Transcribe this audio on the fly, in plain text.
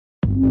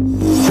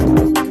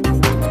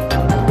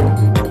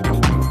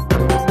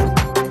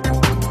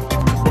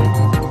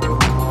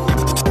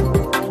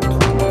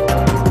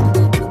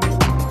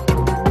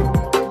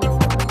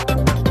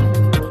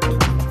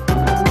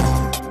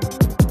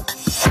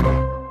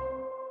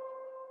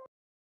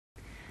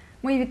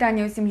Мої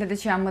вітання усім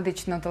глядачам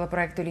медичного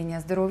телепроекту «Лінія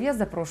здоров'я».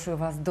 Запрошую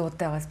вас до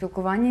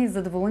телеспілкування і з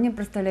задоволенням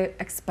представляю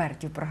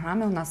експертів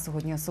програми. У нас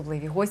сьогодні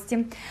особливі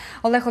гості.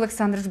 Олег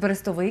Олександрович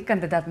Берестовий,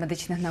 кандидат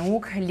медичних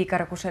наук,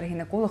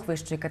 лікар-акушер-гінеколог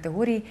вищої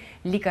категорії,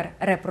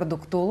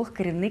 лікар-репродуктолог,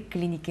 керівник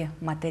клініки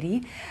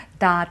матері.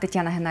 Та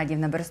Тетяна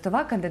Геннадіївна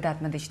Берестова, кандидат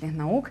медичних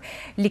наук,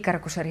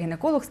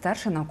 лікар-акушер-гінеколог,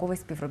 старший науковий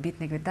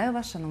співробітник. Вітаю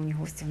вас, шановні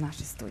гості, в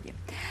нашій студії.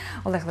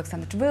 Олег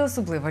Олександрович, ви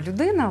особлива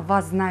людина.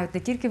 Вас знають не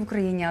тільки в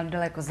Україні, а й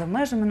далеко за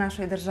межами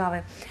нашої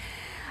держави.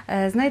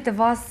 Знаєте,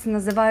 вас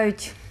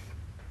називають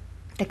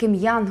таким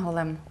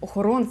янголем,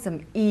 охоронцем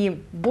і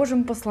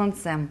Божим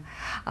посланцем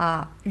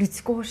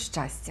людського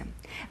щастя.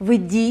 Ви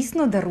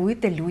дійсно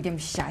даруєте людям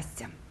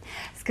щастя.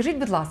 Скажіть,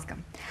 будь ласка,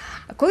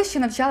 коли ще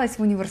навчались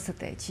в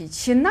університеті,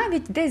 чи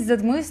навіть десь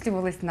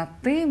задмислювались над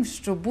тим,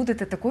 що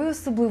будете такою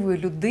особливою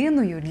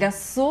людиною для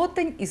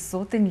сотень і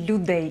сотень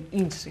людей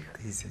інших?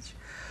 Тисяч.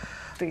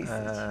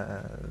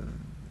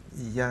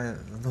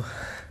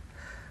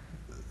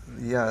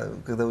 Я,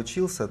 когда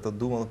учился, то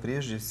думал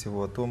прежде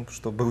всего о том,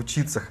 чтобы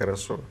учиться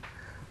хорошо.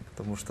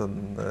 Потому что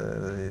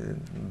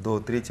до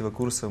 3-го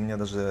курса у меня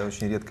даже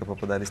очень редко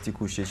попадались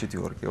текущие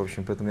четверки. В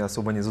общем, поэтому я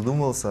особо не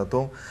задумывался о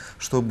том,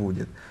 что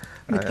будет.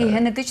 Вы такой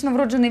генетично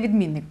вродженный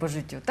відмінник по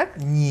життю, так?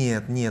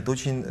 Нет,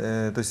 очень,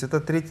 то есть это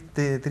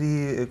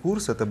 3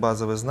 курса, это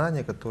базовые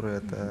знания,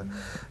 которые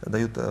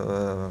дают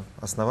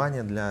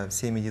основания для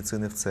всей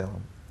медицины в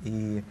целом.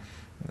 И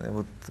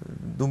вот,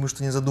 думаю,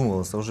 что не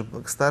задумывался. Уже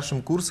к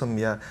старшим курсам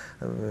я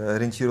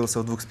ориентировался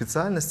в 2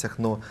 специальностях,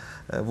 но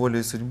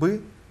волею судьбы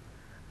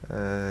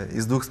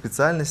из 2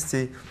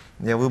 специальностей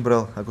я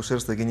выбрал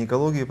акушерство и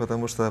гинекологию,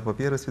 потому что по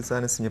первой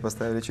специальности мне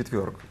поставили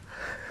 4.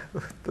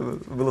 Это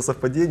было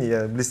совпадение,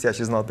 я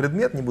блестяще знал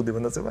предмет, не буду его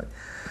называть.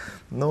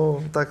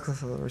 Но так,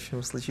 в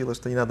общем, случилось,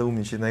 что не надо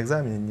умничать на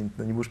экзамене,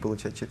 не будешь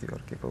получать 4.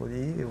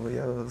 И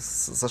я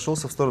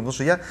сошелся в сторону, потому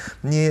что я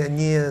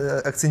не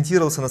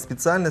акцентировался на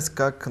специальность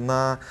как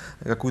на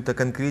какую-то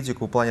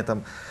конкретику в плане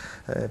там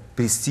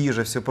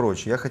престижа и все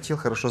прочее. Я хотел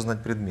хорошо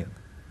знать предмет,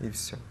 и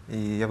все. И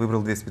я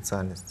выбрал 2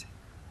 специальности.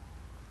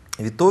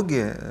 В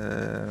итоге,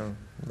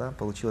 да,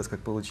 получилось как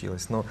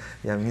получилось, но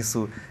я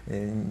внесу,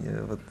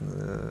 вот,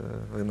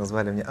 вы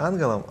назвали меня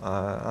ангелом,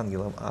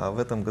 а в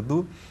этом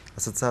году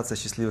Ассоциация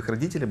счастливых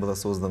родителей была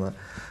создана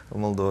в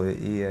Молдове,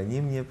 и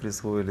они мне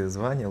присвоили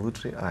звание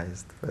 «Лучший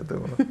аист».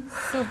 Поэтому...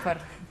 Супер!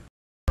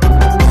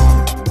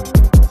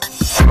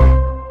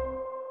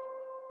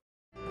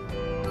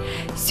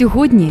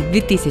 Сьогодні,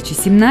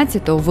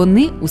 2017-го,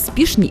 вони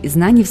успішні і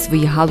знані в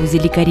своїй галузі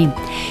лікарі,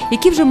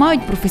 які вже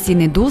мають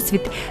професійний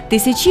досвід,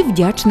 тисячі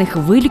вдячних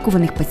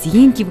вилікуваних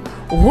пацієнтів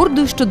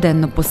гордо і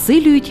щоденно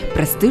посилюють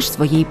престиж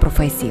своєї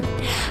професії.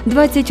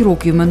 20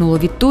 років минуло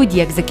відтоді,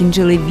 як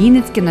закінчили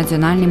Вінницький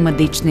національний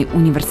медичний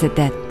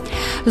університет.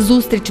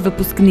 Зустріч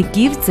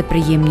випускників – це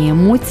приємні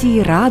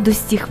емоції,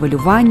 радості,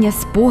 хвилювання,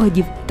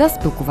 спогадів та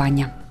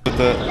спілкування.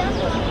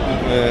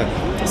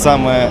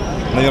 Самое,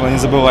 наверное,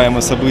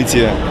 незабываемое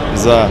событие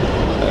за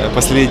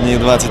последние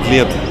 20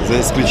 лет, за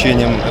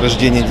исключением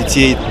рождения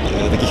детей,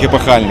 таких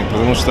эпохальных,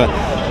 потому что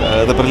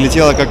это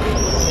пролетело как,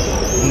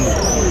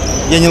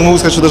 я не могу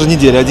сказать, что даже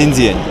неделя, 1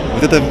 день.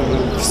 Вот это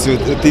все,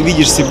 ты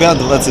видишь себя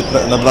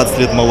на 20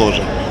 лет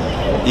моложе,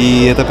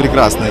 и это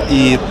прекрасно.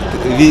 И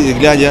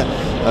глядя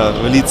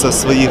в лица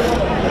своих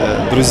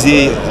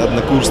друзей,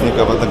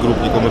 однокурсников,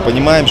 одногруппников, мы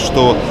понимаем,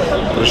 что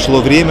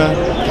пришло время,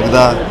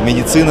 когда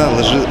медицина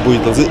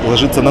будет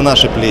ложиться на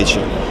наши плечи.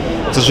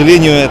 К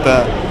сожалению,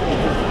 это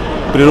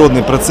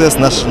природный процесс,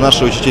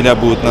 наши учителя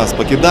будут нас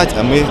покидать,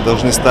 а мы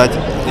должны стать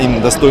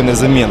им достойной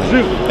заменой.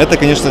 Это,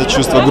 конечно,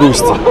 чувство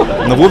грусти,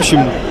 но в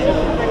общем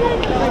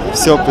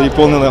все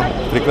переполнено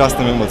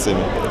прекрасными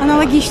эмоциями.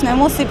 Аналогично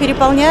эмоции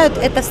переполняют.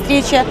 Это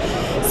встреча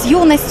с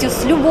юностью,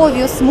 с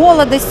любовью, с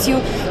молодостью,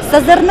 с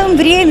озорным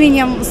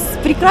временем,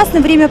 с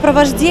прекрасным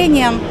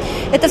времяпровождением.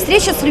 Это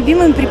встреча с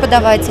любимыми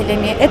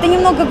преподавателями. Это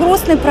немного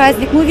грустный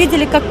праздник. Мы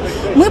увидели, как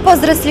мы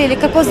повзрослели,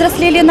 как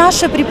повзрослели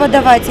наши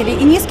преподаватели.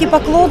 И низкий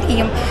поклон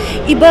им.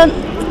 Ибо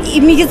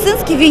и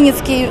медицинский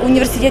Винницкий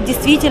университет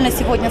действительно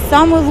сегодня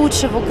самый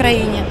лучший в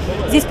Украине.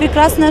 Здесь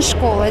прекрасная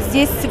школа,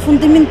 здесь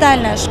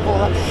фундаментальная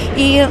школа.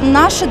 И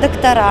наши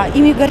доктора,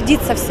 ими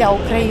гордится вся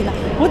Украина.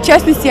 Вот в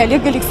частности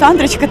Олег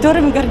Александрович,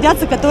 которым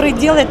гордятся, который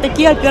делает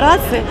такие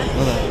операции.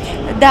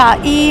 Да,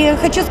 и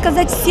хочу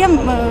сказать всем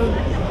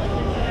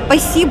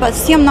спасибо,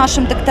 всем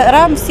нашим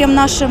докторам, всем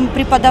нашим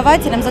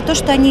преподавателям за то,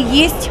 что они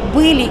есть,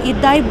 были и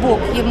дай Бог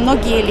им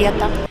многие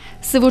лета.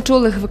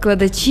 Сивочолих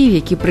викладачів,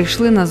 які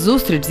прийшли на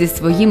зустріч зі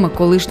своїми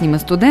колишніми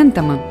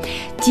студентами,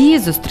 ті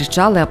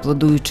зустрічали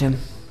аплодуючи.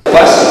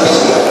 Ваші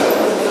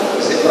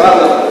всі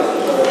зібрали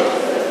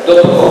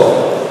добро,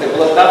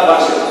 теплота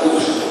ваших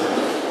душ,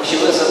 що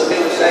ви завжди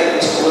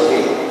лишаєтесь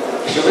молодим,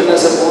 що ви не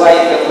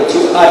забуваєте оцю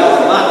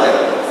альма-матер,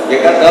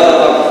 яка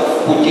дала вам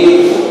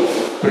путівку,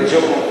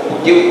 причому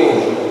путівку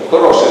в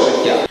хороше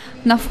життя.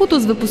 На фото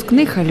з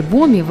випускних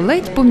альбомів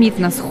ледь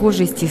помітна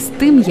схожість із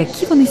тим,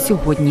 які вони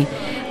сьогодні.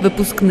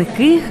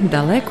 Випускники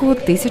далекого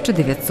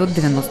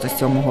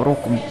 1997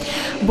 року.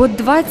 Бо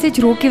 20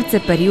 років – це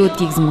період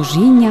їх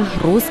змужіння,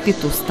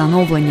 розквіту,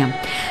 становлення.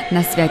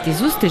 На святі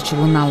зустрічі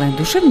лунали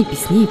душевні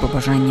пісні і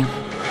побажання.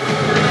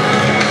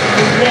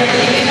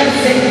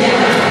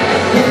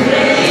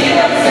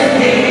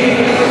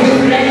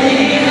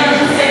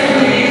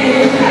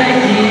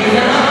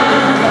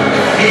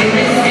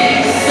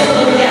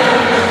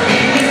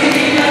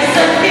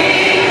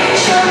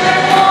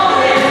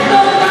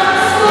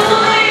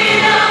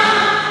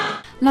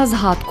 На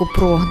згадку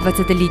про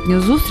 20-літню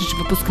зустріч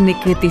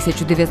випускники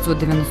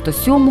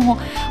 1997-го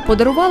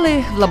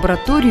подарували в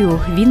лабораторію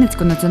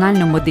Вінницького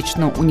національного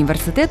медичного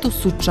університету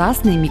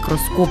сучасний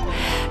мікроскоп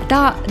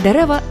та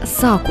дерева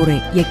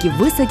сакури, які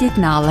висадять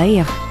на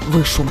алеях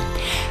вишу.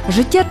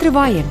 Життя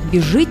триває,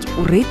 біжить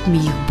у ритмі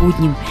їх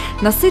буднів,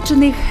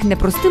 насичених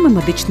непростими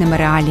медичними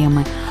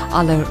реаліями.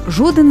 Але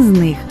жоден з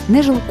них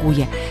не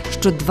жалкує,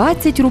 що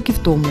 20 років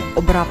тому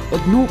обрав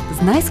одну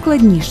з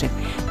найскладніших,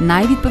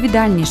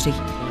 найвідповідальніших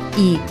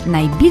і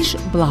найбільш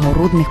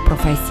благородних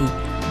професій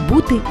 –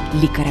 бути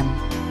лікарем.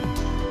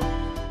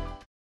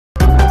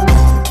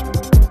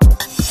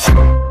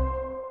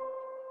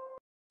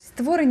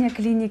 Створення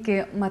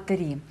клініки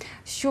матері.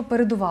 Що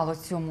передувало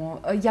цьому?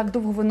 Як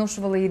довго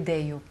виношували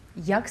ідею?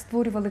 Як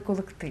створювали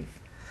колектив?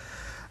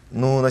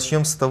 Ну,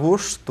 начнем с того,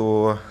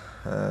 что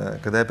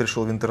когда я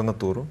пришел в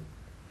интернатуру,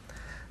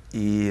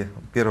 и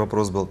первый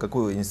вопрос был,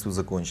 какой институт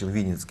закончил?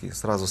 Винницкий.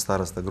 Сразу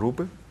староста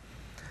группы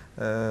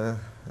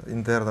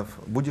интернов.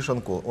 Будешь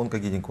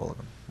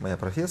онкогинекологом. Моя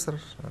профессор,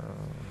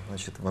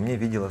 значит, во мне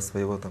видела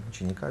своего там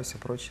ученика и все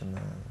прочее,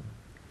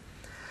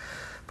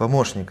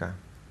 помощника.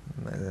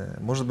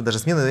 Может быть, даже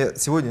смена. Я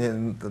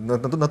сегодня, на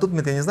тот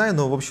момент я не знаю,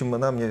 но, в общем,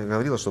 она мне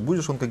говорила, что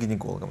будешь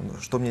онкогинекологом,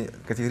 что мне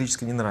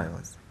категорически не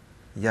нравилось.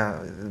 Я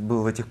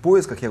был в этих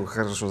поисках, я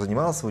хорошо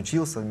занимался,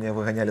 учился, меня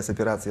выгоняли с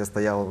операции, я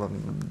стоял,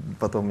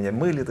 потом меня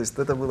мыли, то есть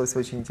это было все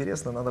очень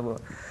интересно, надо было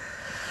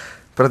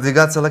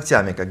продвигаться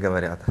локтями, как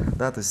говорят.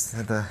 Да? То есть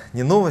это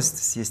не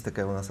новость, есть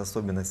такая у нас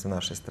особенность в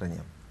нашей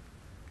стране.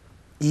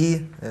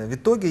 И в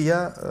итоге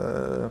я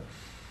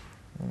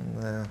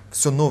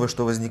все новое,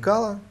 что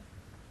возникало,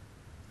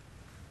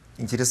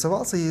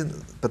 интересовался и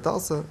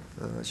пытался,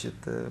 значит,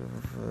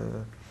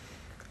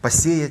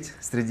 посеять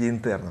среди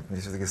интернов. Я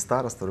все-таки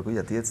староста,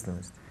 руководитель,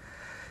 ответственность.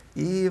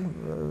 И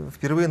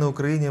впервые на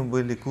Украине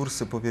были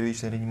курсы по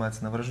первичной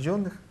реанимации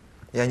новорожденных.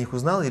 Я о них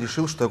узнал и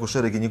решил, что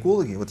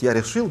акушеры-гинекологи, вот я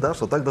решил, да,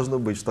 что так должно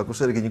быть, что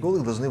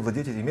акушеры-гинекологи должны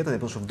владеть этими методами,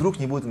 потому что вдруг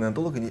не будет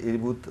неонатолога или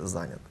будет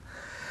занят.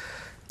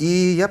 И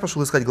я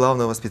пошел искать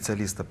главного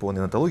специалиста по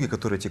неонатологии,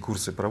 который эти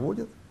курсы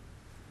проводит.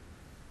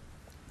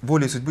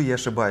 Волей судьбы я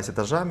ошибаюсь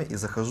этажами и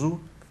захожу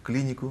в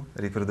клинику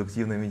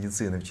репродуктивной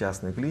медицины, в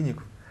частную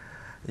клинику.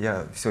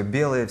 Я все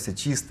белое, все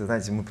чистое,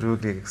 знаете, мы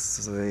привыкли к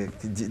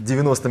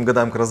 90-м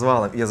годам к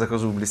развалам, и я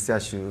захожу в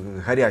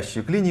блестящую,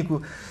 горящую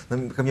клинику,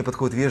 ко мне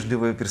подходит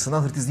вежливый персонал,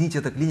 говорит, извините,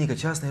 это клиника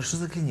частная, что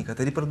за клиника?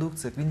 Это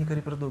репродукция, клиника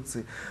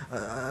репродукции.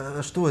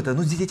 Что это?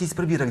 Ну, дети из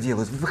пробирок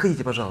делают,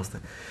 выходите, пожалуйста.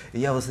 И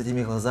я вот с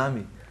этими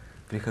глазами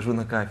прихожу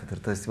на кафедру.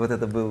 То есть вот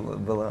это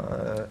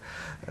была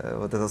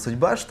вот эта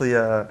судьба, что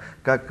я,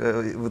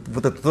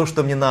 вот это то,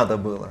 что мне надо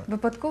было.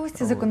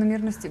 Випадковості,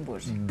 закономірності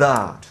Божі.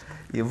 Да.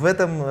 И в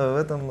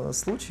этом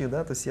случае,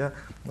 да, то есть я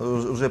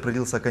уже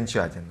определился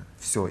окончательно.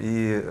 Все.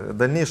 И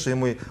дальнейший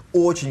мой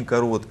очень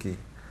короткий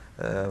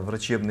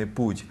врачебный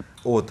путь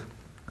от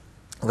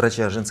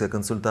врача женской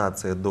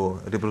консультации до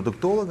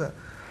репродуктолога,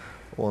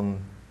 он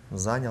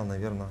занял,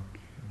 наверное,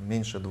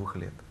 меньше 2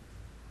 лет.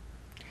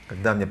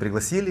 Когда меня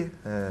пригласили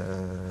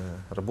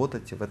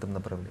работать в этом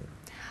направлении.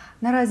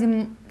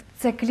 Наразі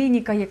це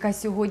клініка, яка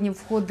сьогодні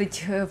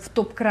входить в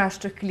топ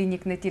кращих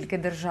клінік не тільки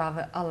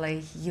держави, але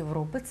й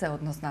Європи, це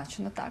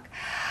однозначно так.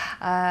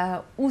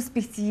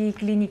 Успіх цієї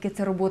клініки –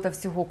 це робота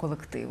всього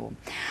колективу.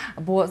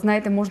 Бо,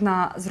 знаєте,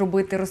 можна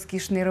зробити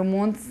розкішний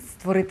ремонт,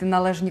 створити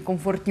належні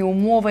комфортні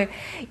умови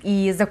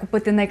і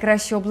закупити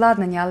найкраще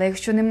обладнання, але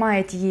якщо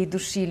немає тієї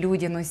душі,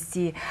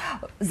 людяності,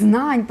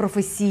 знань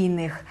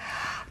професійних,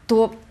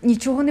 то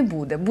нічого не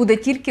буде. Буде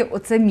тільки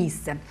оце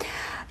місце.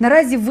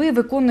 Наразі ви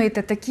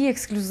виконуєте такі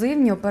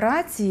ексклюзивні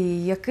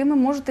операції, якими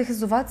можете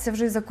хизуватися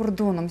вже і за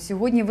кордоном.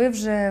 Сьогодні ви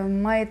вже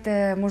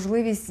маєте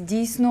можливість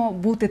дійсно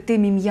бути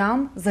тим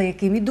ім'ям, за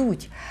яким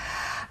ідуть.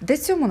 Де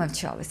цьому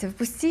навчалися? Ви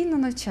постійно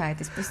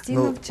навчаєтесь,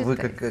 постійно вчитесь.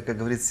 Вы, как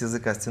говорится, с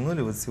языка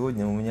стянули. Вот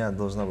сегодня у меня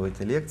должна быть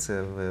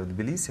лекция в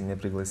Тбилиси. Меня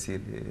пригласили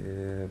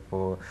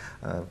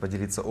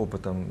поделиться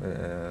опытом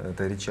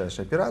этой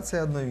редчайшей операции,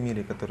 одной в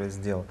мире, которую я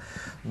сделал.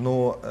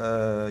 Но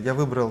я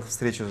выбрал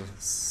встречу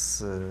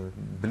с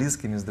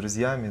близкими, с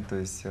друзьями. То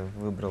есть я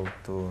выбрал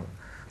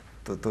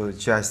ту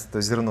часть,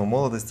 то зерно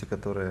молодости,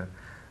 которое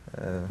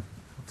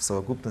в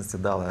совокупности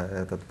дала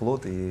этот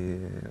плод, и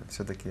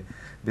все-таки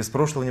без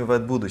прошлого не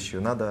бывает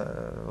будущего.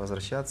 Надо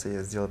возвращаться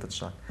и сделать этот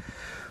шаг.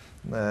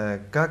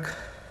 Как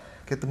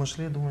к этому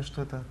шли, думаю,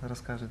 что это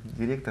расскажет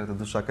директор, это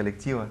душа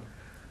коллектива.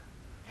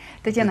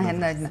 Тетяна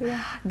Геннадівна,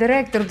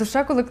 директор,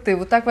 душа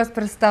колективу, так вас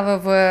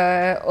представив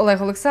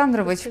Олег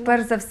Олександрович.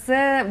 Перш за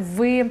все,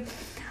 ви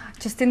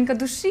частинка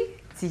душі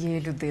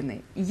цієї людини.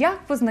 Як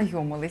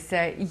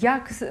познайомилися?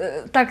 Як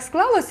так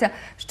склалося,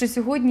 що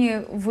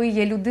сьогодні ви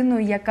є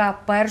людиною, яка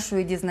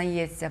першою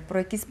дізнається про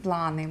якісь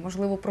плани,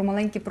 можливо, про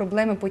маленькі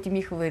проблеми, потім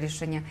їх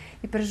вирішення,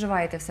 і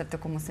переживаєте все в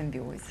такому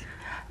симбіозі?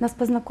 Нас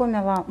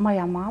познакомила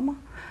моя мама,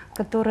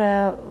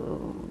 которая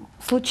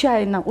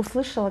случайно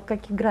услышала, как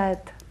играет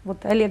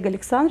вот Олег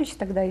Александрович,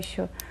 тогда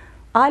еще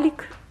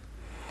Алик,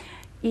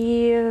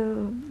 и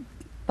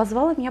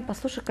позвала меня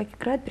послушать, как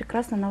играет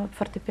прекрасно на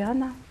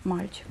фортепиано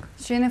мальчик.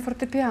 Ще й не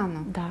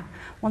фортепіано. Да,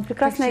 он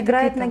прекрасно Так,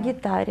 играет на талант.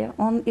 гитаре,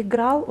 он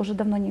играл, уже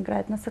давно не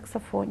играет, на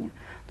саксофоне,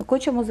 но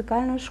окончил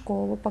музыкальную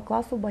школу по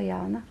классу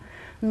баяна,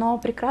 но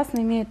прекрасно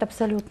имеет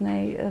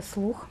абсолютный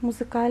слух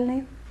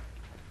музыкальный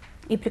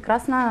и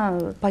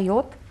прекрасно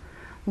поет.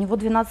 У него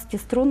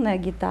 12-струнная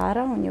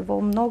гитара, у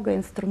него много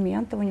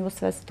инструментов, у него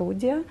своя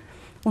студия,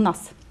 у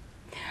нас.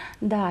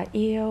 Да,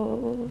 и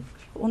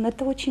он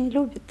это очень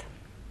любит.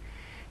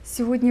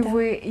 Сьогодні Так.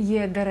 ви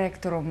є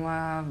директором,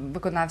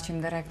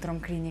 виконавчим директором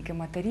клініки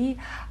 «Матері».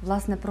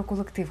 Власне, про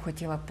колектив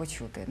хотіла б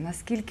почути.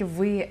 Наскільки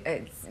ви,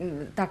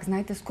 так,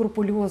 знаєте,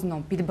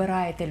 скрупульозно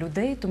підбираєте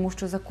людей, тому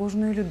що за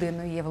кожною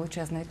людиною є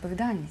величезна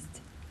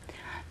відповідальність?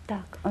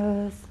 Так,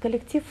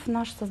 коллектив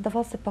наш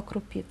создавался по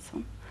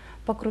крупицам.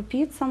 По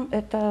крупицам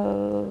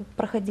это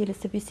проходили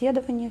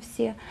собеседования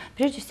все.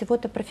 Прежде всего,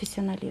 это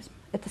профессионализм.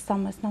 Это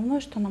самое основное,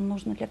 что нам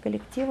нужно для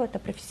коллектива. Это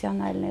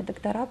профессиональные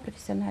доктора,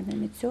 профессиональные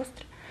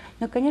медсестры.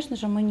 Но, конечно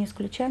же, мы не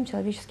исключаем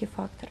человеческий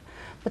фактор.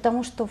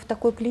 Потому что в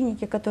такой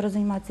клинике, которая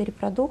занимается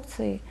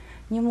репродукцией,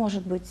 не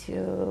может быть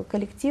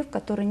коллектив,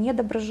 который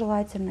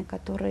недоброжелательный,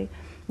 который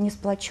не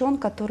сплочен,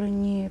 который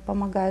не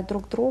помогает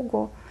друг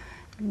другу,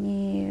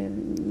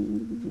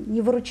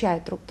 не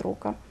выручает друг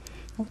друга.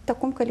 В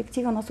такому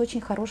колективі у нас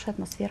дуже хороша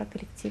атмосфера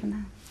колективна.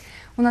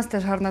 У нас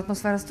теж гарна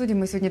атмосфера студії,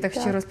 ми сьогодні так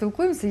щиро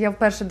спілкуємося. Я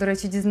вперше, до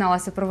речі,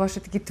 дізналася про ваші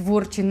такі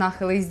творчі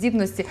нахили і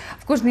здібності.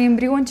 В кожний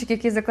ембріончик,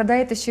 який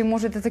закладаєте, ще й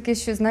можете таке,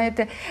 що,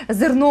 знаєте,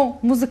 зерно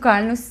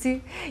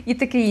музикальності і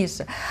таке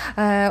інше.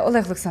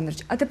 Олег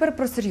Олександрович, а тепер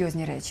про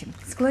серйозні речі.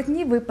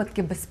 Складні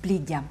випадки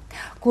безпліддя.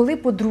 Коли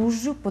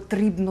подружжю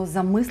потрібно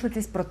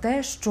замислитись про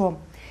те, що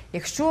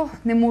якщо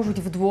не можуть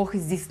вдвох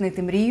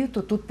здійснити мрію,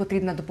 то тут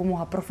потрібна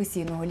допомога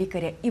професійного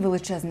лікаря і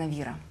величезна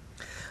віра.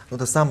 Ну,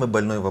 это самый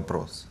больной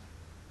вопрос.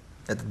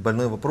 Этот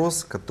больной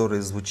вопрос,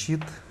 который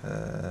звучит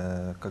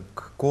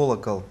как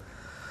колокол,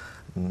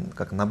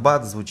 как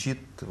набат, звучит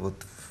вот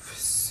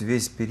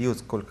весь период,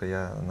 сколько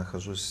я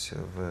нахожусь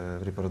в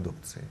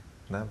репродукции,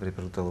 да, в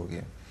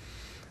репродуктологии.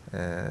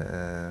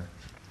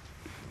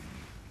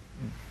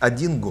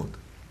 1 год,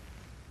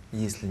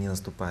 если не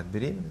наступает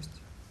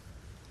беременность,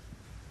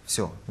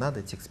 все, надо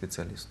идти к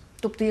специалисту.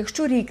 Тобто,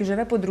 якщо рік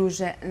живе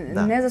подружжя,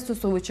 Да. не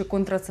застосовуючи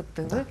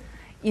контрацептиви, Да.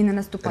 і не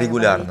наступає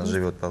Регулярно вагітність.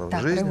 живет половой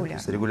Так, жизнью, регулярно. то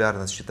есть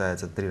регулярно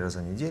считается 3 раза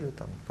в неделю,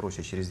 там,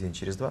 проще через день,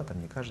 через 2, там,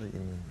 не каждый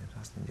день, не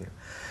раз в неделю.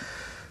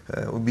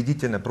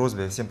 Убедительная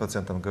просьба, я всем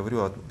пациентам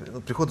говорю,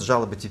 приходят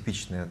жалобы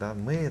типичные, да,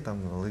 мы там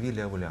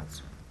ловили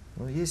овуляцию.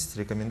 Ну, есть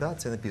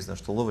рекомендация, написано,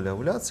 что ловля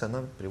овуляции,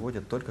 она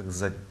приводит только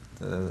к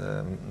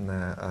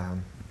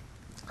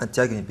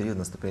оттягивание периода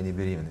наступления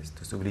беременности,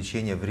 то есть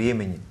увеличение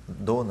времени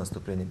до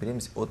наступления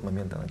беременности от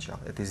момента начала.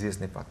 Это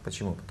известный факт.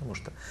 Почему? Потому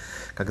что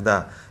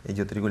когда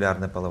идет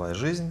регулярная половая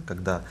жизнь,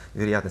 когда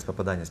вероятность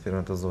попадания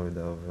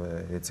сперматозоида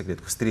в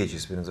яйцеклетку, встречи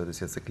сперматозоида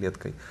с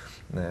яйцеклеткой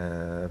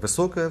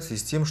высокая в связи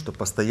с тем, что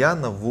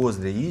постоянно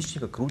возле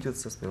яичника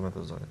крутятся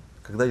сперматозоиды.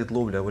 Когда идет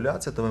ловля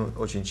овуляции, то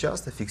мы очень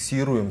часто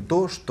фиксируем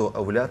то, что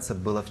овуляция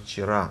была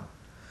вчера.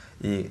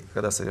 И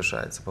когда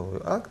совершается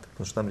половой акт,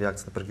 потому что там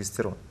реакция на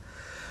прогестерон,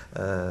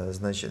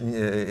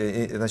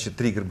 значит,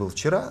 триггер был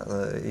вчера,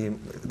 и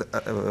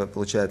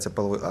получается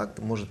половой акт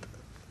может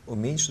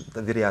уменьшить,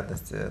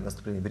 вероятность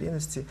наступления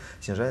беременности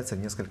снижается в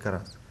несколько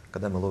раз,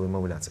 когда мы ловим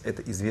овуляцию.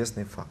 Это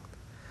известный факт.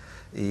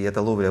 И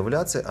эта ловля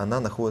овуляции, она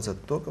находится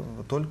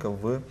только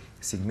в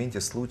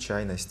сегменте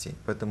случайностей.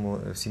 Поэтому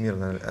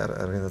Всемирная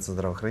организация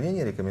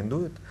здравоохранения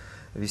рекомендует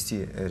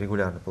вести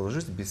регулярно половую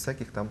жизнь без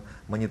всяких там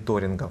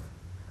мониторингов,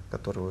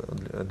 которые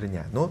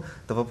удлиняют. Но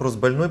это вопрос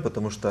больной,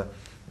 потому что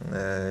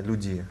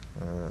люди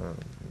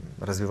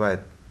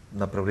развивают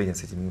направление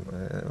с этим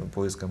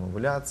поиском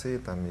овуляции,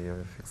 там, ее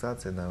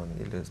фиксации, да,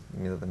 или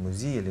методом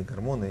УЗИ, или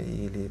гормоны,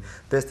 или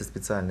тесты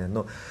специальные.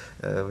 Но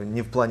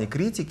не в плане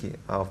критики,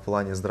 а в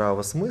плане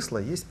здравого смысла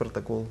есть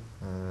протокол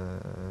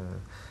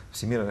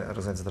Всемирной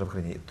организации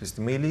здравоохранения. То есть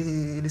мы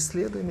или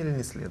следуем, или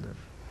не следуем.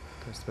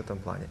 То есть в этом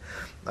плане.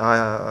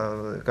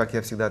 А как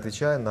я всегда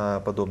отвечаю на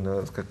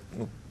подобные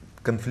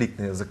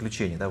конфликтные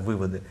заключения, да,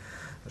 выводы,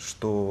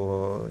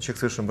 что человек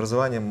с высшим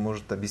образованием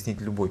может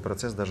объяснить любой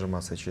процесс, даже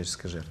массовой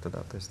человеческой жертвы. Да,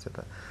 то есть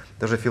это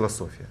даже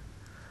философия.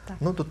 Так.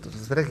 Ну, тут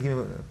смотря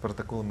какими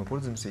протоколами мы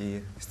пользуемся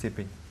и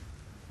степень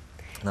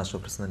нашего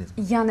профессионализма.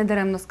 Я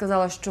недаремно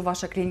сказала, що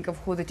ваша клініка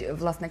входить,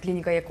 власне,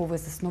 клініка, яку ви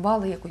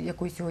заснували,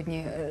 якою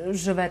сьогодні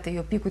живете і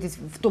опікуєтесь,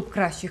 в топ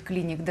кращих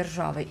клінік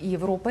держави і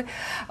Європи.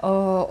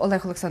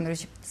 Олег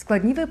Олександрович,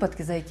 складні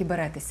випадки, за які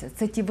беретеся,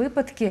 це ті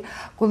випадки,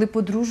 коли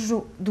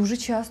подружжю дуже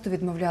часто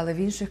відмовляли в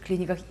інших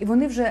клініках, і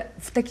вони вже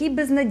в такій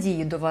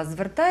безнадії до вас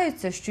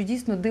звертаються, що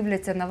дійсно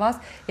дивляться на вас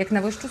як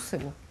на вищу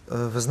силу.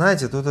 Вы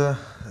знаете,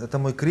 это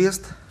мой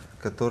крест,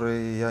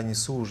 который я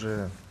несу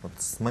уже вот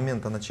с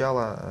момента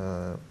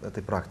начала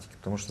этой практики.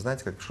 Потому что,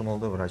 знаете, как что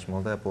молодой врач,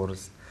 молодая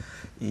поросль,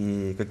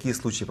 и какие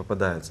случаи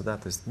попадаются, да,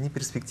 то есть не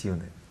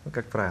перспективные, ну,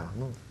 как правило.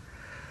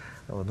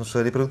 Ну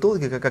что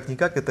репродуктологи,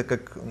 как-никак, это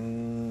как,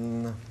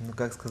 ну,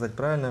 как сказать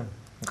правильно,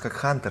 как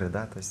хантеры,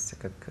 да, то есть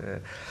как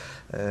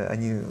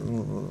они,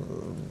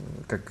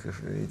 как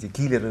эти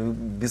киллеры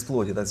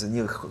бесплодия, да,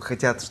 они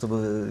хотят,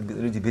 чтобы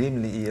люди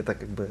беременели, и это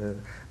как бы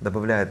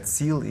добавляет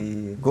сил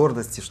и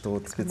гордости, что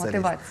вот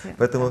специалист. Мотивация.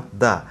 Поэтому,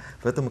 да,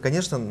 поэтому,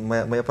 конечно,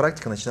 моя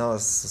практика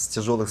начиналась с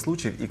тяжелых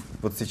случаев, и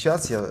вот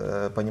сейчас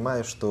я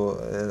понимаю, что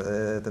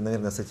это,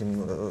 наверное, с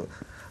этим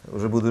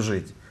уже буду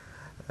жить.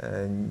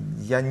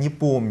 Я не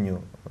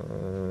помню,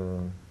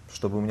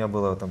 чтобы у меня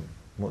было там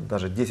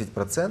даже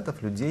 10%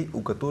 людей,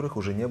 у которых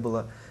уже не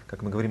было,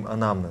 как мы говорим,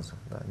 анамнеза,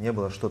 да, не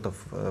было что-то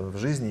в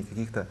жизни,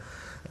 каких-то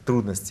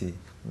трудностей,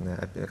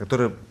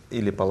 которые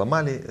или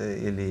поломали,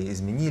 или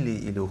изменили,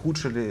 или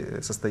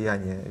ухудшили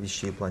состояние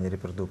вещей в плане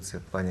репродукции,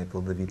 в плане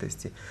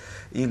плодовитости,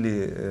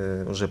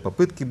 или уже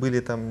попытки были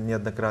там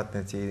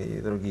неоднократные, те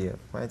и другие,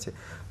 понимаете.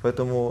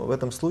 Поэтому в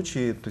этом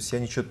случае, то есть я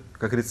ничего,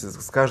 как говорится,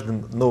 с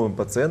каждым новым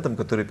пациентом,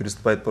 который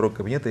переступает порог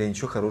кабинета, я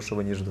ничего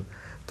хорошего не жду.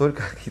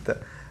 Только какие-то,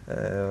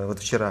 вот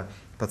вчера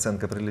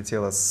пациентка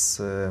прилетела с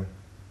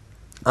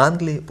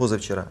Англии,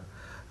 позавчера,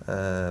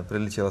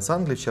 прилетела с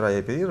Англии, вчера я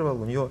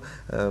оперировал, у нее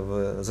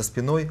за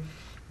спиной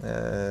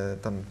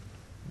там,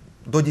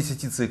 до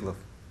 10 циклов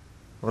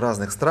в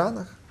разных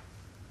странах,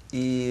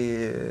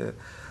 и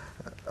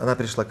она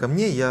пришла ко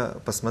мне, я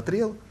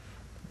посмотрел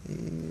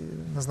и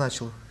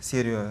назначил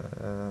серию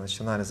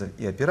анализов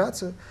и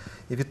операцию,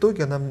 и в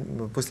итоге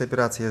после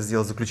операции я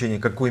сделал заключение,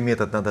 какой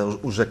метод надо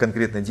уже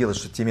конкретно делать,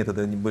 что те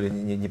методы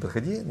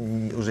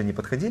уже не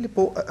подходили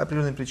по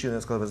определенным причинам.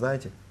 Я сказал, вы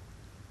знаете,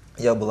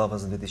 я была у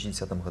вас в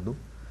 2010 году,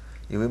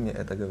 и вы мне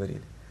это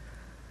говорили.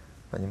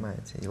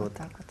 Понимаете? И вот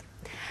так от.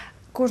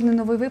 Кожний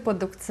новий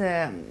випадок –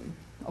 це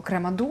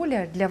окрема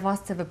доля, для вас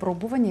це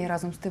випробування і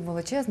разом з тим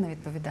величезна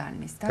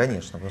відповідальність, так?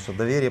 Конечно, потому что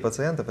доверие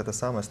пациентов – это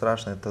самое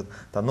страшное, это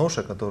та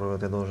ноша, которую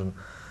ты должен,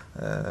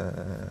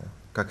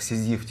 как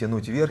Сизиф,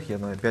 тянуть вверх, и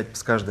оно опять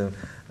с каждым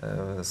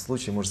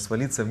случаем может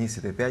свалиться вниз,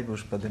 и ты опять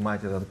будешь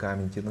поднимать этот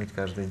камень, тянуть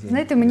каждый день.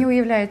 Знаєте, мені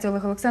уявляється,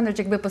 Олег Олександрович,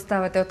 якби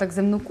поставити отак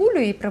земну кулю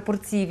і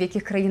пропорції, в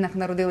яких країнах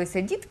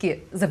народилися дітки,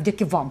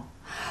 завдяки вам,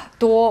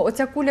 то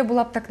оця куля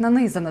була б так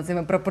нанизана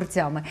цими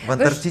пропорціями. В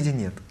Антарктиді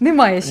ні.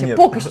 Немає ще, Ні.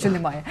 поки що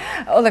немає.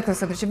 Олег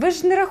Олександрович, ви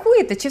ж не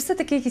рахуєте, чи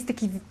все-таки якийсь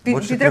такий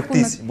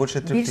підрахунок?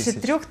 Більше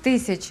 3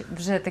 тисяч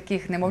вже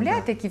таких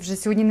немовлят, які вже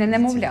сьогодні не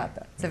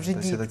немовлята, це вже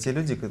діти. Це ті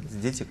люди,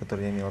 дети,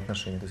 которые я имел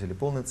отношение, то есть или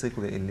полные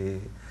циклы, или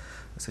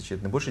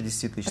больше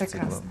 10 тысяч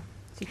циклов.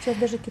 Сейчас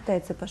даже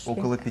китайцы пошли.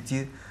 Около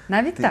 5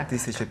 Навіть так?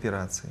 тисяч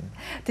операцій.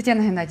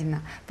 Тетяна Геннадіївна,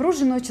 про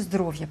жіноче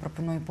здоров'я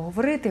пропоную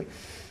поговорити.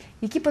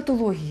 Які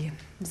патології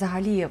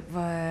взагалі в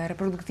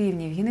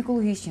репродуктивній, в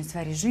гінекологічній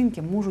сфері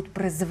жінки можуть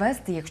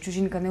призвести, якщо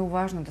жінка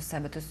неуважна до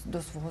себе,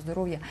 до свого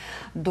здоров'я,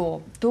 до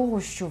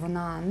того, що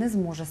вона не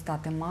зможе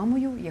стати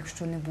мамою,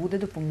 якщо не буде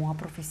допомога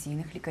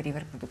професійних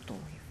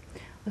лікарів-репродуктологів?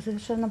 Ви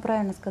совершенно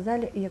правильно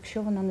сказали,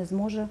 якщо вона не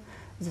зможе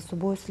за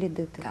собою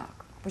слідити.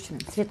 Так,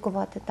 почнемо.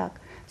 Слідкувати, так.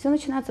 Все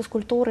починається з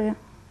культури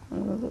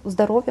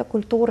здоров'я,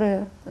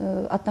 культури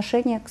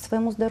отношения к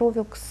своему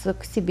здоровью,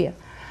 к себе.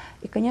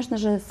 И, конечно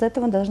же, с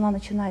этого должна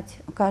начинать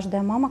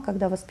каждая мама,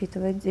 когда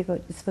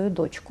воспитывает свою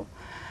дочку.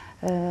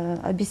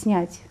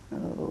 Объяснять,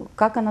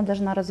 как она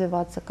должна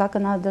развиваться, как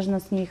она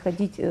должна с ней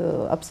ходить,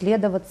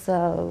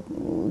 обследоваться,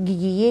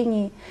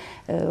 гигиене,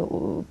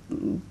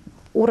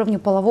 уровню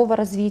полового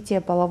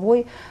развития,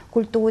 половой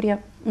культуре.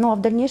 Ну а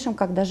в дальнейшем,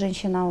 когда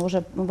женщина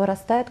уже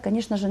вырастает,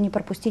 конечно же, не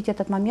пропустить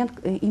этот момент,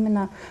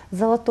 именно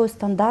золотой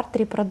стандарт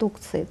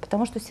репродукции.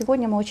 Потому что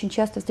сегодня мы очень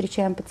часто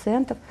встречаем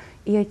пациентов,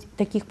 и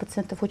таких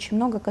пациентов очень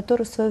много,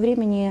 которые в свое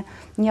время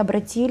не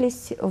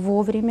обратились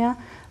вовремя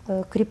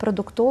к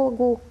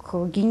репродуктологу,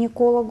 к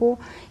гинекологу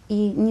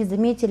и не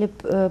заметили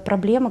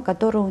проблемы,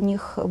 которая у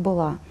них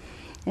была.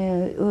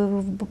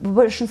 В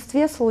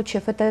большинстве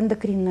случаев это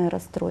эндокринное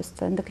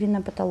расстройство,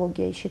 эндокринная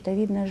патология, и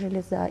щитовидная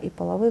железа, и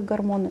половые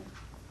гормоны.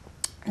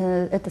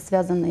 Это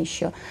связано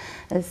еще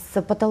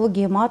с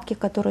патологией матки,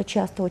 которая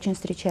часто очень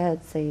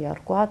встречается, и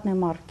аркуатные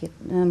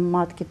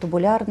матки,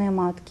 тубулярные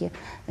матки,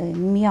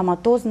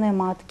 миоматозные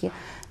матки.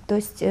 То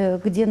есть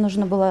где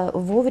нужно было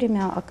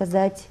вовремя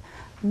оказать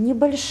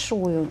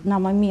небольшую на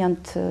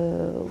момент,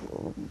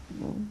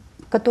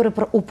 который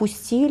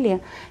упустили,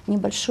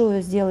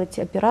 небольшую сделать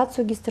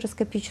операцию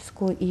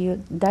гистероскопическую, и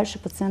дальше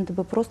пациенты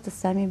бы просто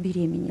сами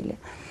беременели.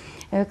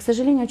 К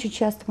сожалению, очень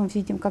часто мы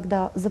видим,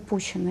 когда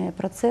запущенные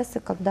процессы,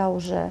 когда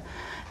уже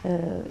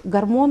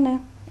гормоны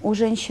у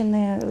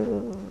женщины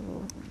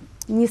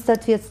не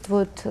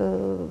соответствуют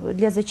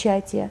для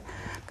зачатия.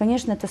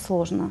 Конечно, это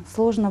сложно.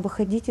 Сложно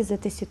выходить из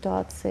этой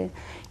ситуации.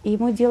 И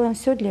мы делаем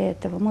все для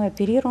этого. Мы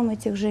оперируем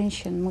этих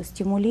женщин, мы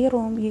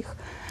стимулируем их.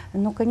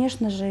 Но,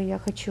 конечно же, я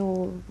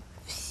хочу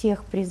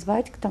всех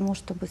призвать к тому,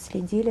 чтобы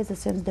следили за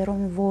своим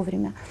здоровьем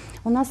вовремя.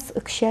 У нас,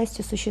 к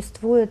счастью,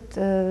 существует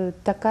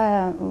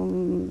такая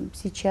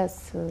сейчас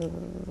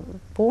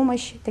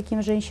помощь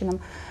таким женщинам,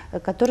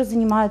 которые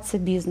занимаются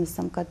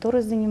бизнесом,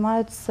 которые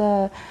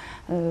занимаются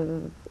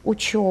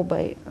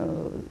учебой,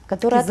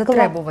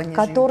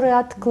 которые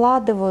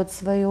откладывают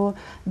свое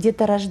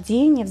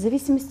деторождение в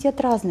зависимости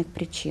от разных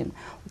причин.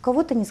 У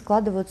кого-то не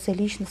складываются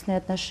личностные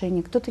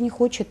отношения, кто-то не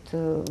хочет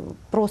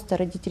просто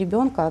родить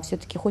ребенка, а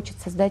все-таки хочет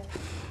создать,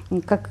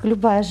 как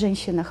любая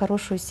женщина,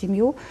 хорошую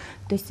семью.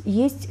 То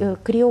есть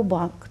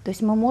криобанк, то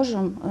есть мы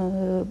можем,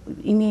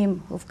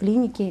 имеем в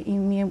клинике,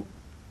 имеем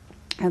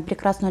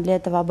прекрасную для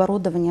этого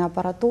оборудование,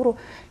 аппаратуру,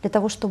 для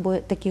того,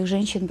 чтобы таких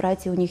женщин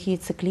брать и у них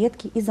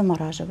яйцеклетки и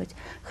замораживать,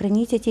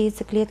 хранить эти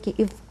яйцеклетки.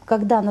 И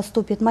когда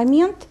наступит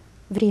момент,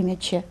 время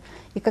Ч,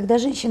 и когда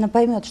женщина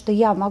поймет, что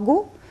я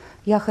могу,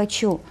 я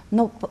хочу,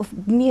 но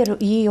в меру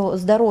ее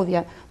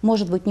здоровья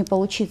может быть не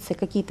получиться,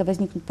 какие-то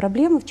возникнут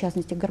проблемы, в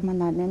частности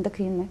гормональные,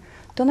 эндокринные,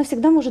 то она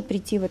всегда может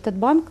прийти в этот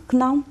банк к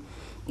нам,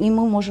 и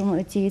мы можем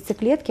эти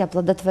яйцеклетки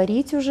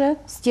оплодотворить уже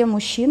с тем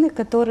мужчиной,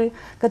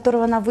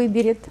 которого она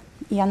выберет,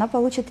 и она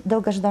получит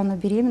долгожданную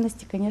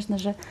беременность и, конечно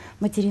же,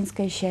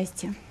 материнское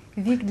счастье.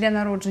 Вік для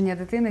народження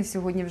дитини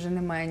сьогодні вже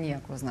не має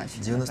ніякого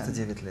значення.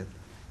 99 лет.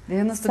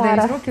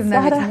 99 років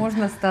навіть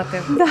можна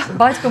стати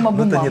батьком або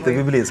Ну, это мамою. нет,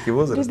 это библейский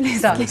возраст.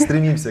 Библейский.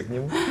 Стремимся к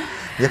нему.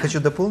 Я хочу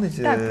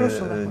дополнить. Так,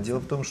 прошу вас. Дело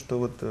в том, что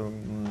вот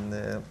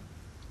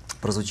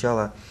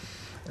прозвучала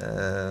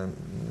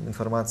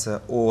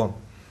информация о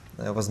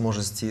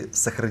возможности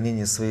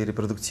сохранения своей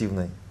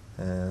репродуктивной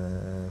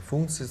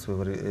функции,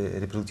 своего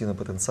репродуктивного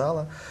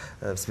потенциала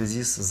в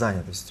связи с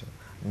занятостью.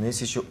 Но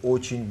есть еще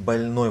очень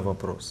больной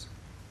вопрос.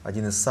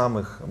 Один из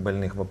самых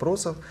больных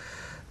вопросов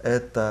 –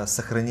 это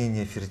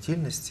сохранение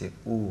фертильности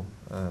у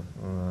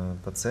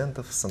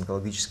пациентов с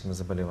онкологическими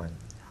заболеваниями.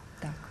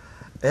 Так.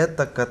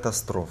 Это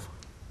катастрофа.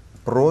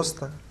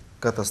 Просто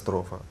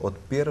катастрофа. От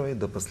первой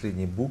до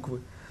последней буквы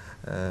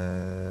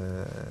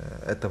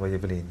этого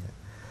явления.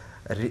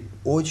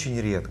 Очень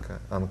редко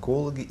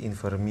онкологи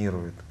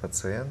информируют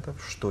пациентов,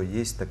 что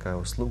есть такая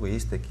услуга,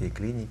 есть такие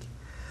клиники.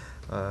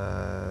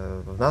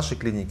 В нашей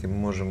клинике мы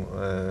можем,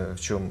 в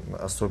чем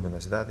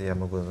особенность, да, я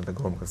могу это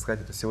громко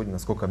сказать, это сегодня,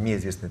 насколько мне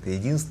известно, это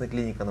единственная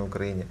клиника на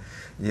Украине,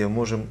 где мы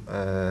можем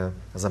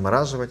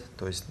замораживать,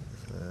 то есть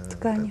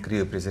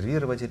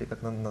криопрезервировать, или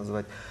как надо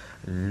назвать,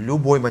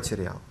 любой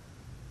материал.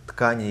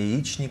 Ткани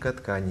яичника,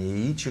 ткани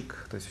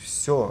яичек, то есть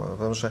все.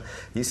 Потому что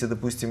если,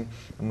 допустим,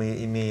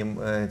 мы имеем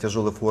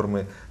тяжелые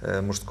формы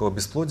мужского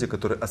бесплодия,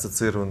 которые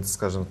ассоциированы,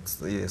 скажем,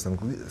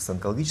 с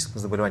онкологическим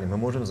заболеванием, мы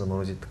можем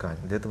заморозить ткань.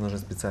 Для этого нужно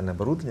специальное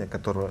оборудование,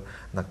 которого,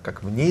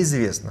 как мне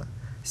известно,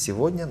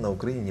 сегодня на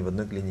Украине ни в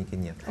одной клинике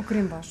нет.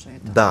 Окрім вашої.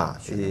 Да,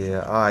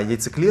 а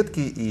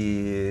яйцеклетки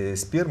и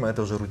сперма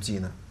это уже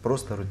рутина,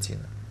 просто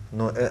рутина.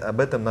 Но об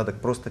этом надо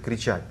просто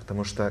кричать,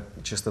 потому что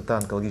частота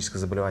онкологических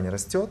заболеваний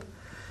растет.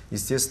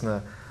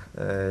 Естественно,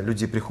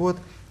 люди приходят,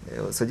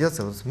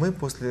 садятся, вот мы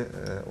после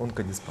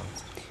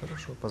онкодиспансера.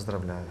 Хорошо,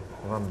 поздравляю.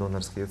 Вам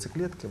донорские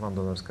яйцеклетки, вам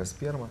донорская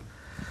сперма.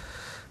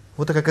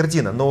 Вот такая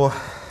картина. Но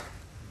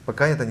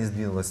пока это не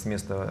сдвинулось с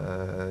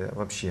места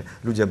вообще.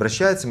 Люди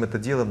обращаются, мы это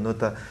делаем, но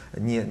это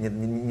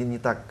не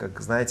так,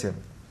 как, знаете,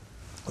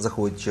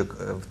 заходит человек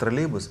в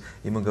троллейбус,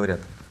 и ему говорят,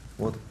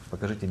 вот,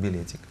 покажите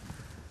билетик.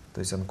 То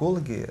есть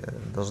онкологи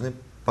должны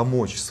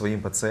помочь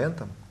своим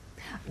пациентам,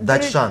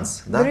 дати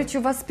шанс. До речі,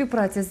 у вас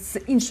співпраця з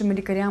іншими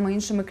лікарями,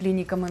 іншими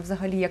клініками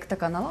взагалі як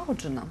така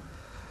налагоджена?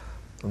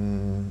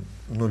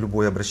 Ну,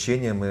 любое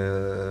обращение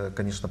мы,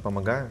 конечно,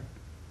 помогаем.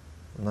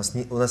 У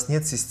нас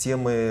нет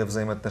системы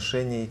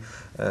взаимоотношений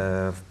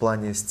в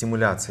плане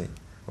стимуляций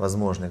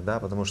возможных, да,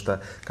 потому что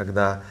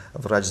когда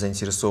врач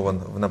заинтересован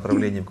в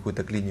направлении в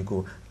какую-то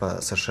клинику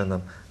по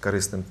совершенно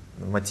корыстным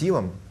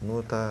мотивам, ну,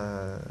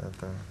 это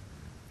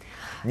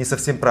не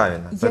совсем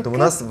правильно. Поэтому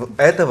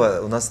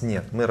этого у нас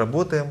нет. Мы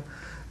работаем,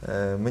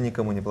 мы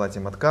никому не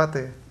платим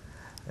откаты,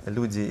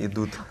 люди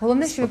йдуть.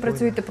 Головне, що ви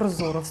працюєте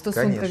прозоро в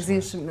стосунках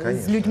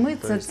з людьми,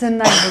 це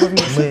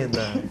найголовніше.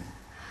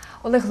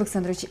 Олег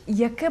Олександрович,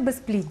 яке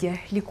безпліддя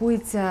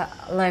лікується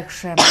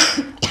легше,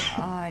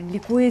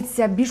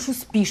 лікується більш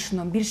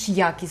успішно, більш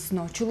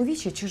якісно,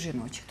 чоловіче чи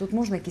жіноче? Тут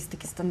можна якісь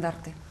такі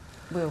стандарти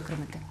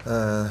виокремити?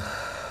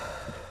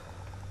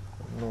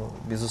 Ну,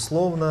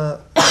 безусловно,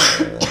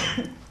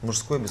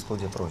 мужское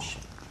бесплодие проще.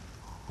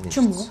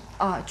 Чему?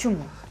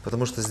 Чему?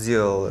 Потому что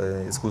сделал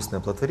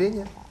искусственное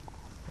оплодотворение,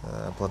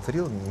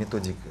 оплодотворил,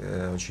 методик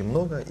очень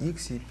много,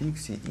 икси,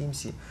 пикси,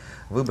 имси,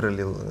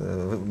 выбрали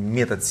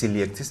метод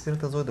селекции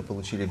сперматозоида,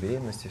 получили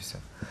беременность и все.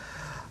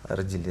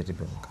 родили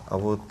ребенка. А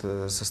вот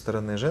со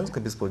стороны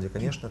женского бесплодия,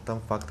 конечно, там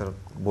фактор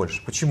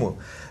больше. Почему?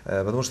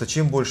 Потому что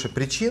чем больше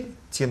причин,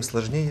 тем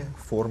сложнее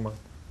форма.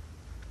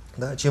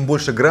 Да? Чем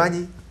больше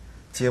граней,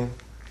 тем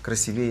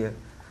красивее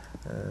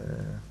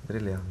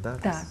бриллиант. Да?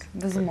 Так,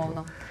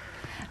 безумовно.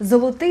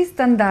 Золотий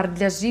стандарт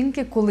для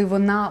жінки, коли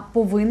вона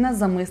повинна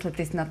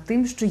замислитись над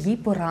тим, що їй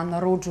пора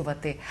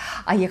народжувати.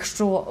 А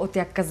якщо, от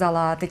як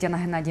казала Тетяна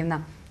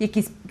Геннадіївна,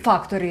 якісь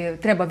фактори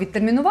треба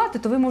відтермінувати,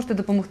 то ви можете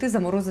допомогти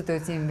заморозити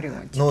оці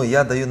ембріончики. Ну,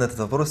 я даю на этот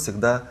вопрос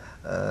всегда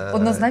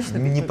Однозначно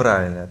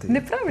неправильный ответ.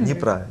 Неправильный?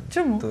 Неправильно.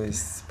 Почему? То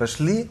есть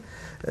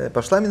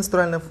пошла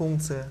менструальная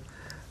функция,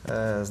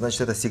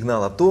 значит, это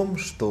сигнал о том,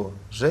 что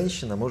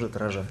женщина может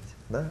рожать.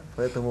 Да?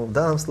 Поэтому в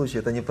данном случае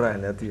это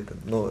неправильный ответ.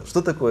 Но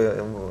что такое,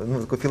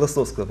 такой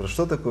философский вопрос,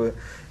 что такое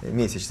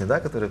месячный, да,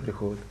 который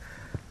приходит?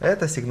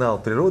 Это сигнал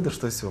природы,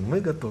 что все,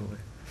 мы готовы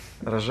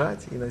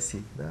рожать и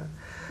носить. Да?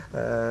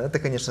 Это,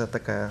 конечно,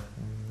 такая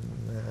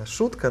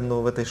шутка,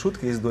 но в этой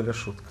шутке есть доля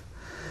шутки.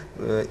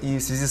 И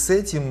в связи с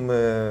этим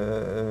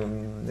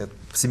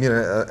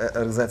Всемирная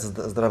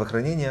организация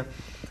здравоохранения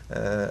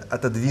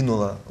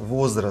отодвинула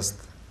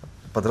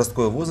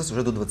подростковый возраст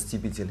уже до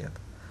 25 лет.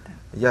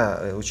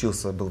 Я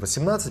учился, был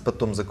 18,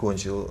 потом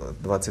закончил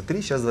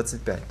 23, сейчас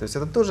 25. То есть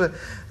это тоже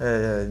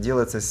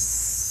делается,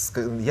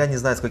 я не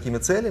знаю с какими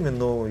целями,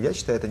 но я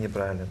считаю это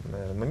неправильным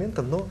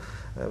моментом, но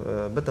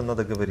об этом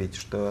надо говорить,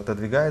 что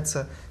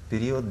отодвигается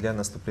период для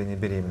наступления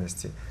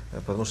беременности,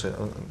 потому что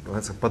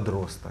называется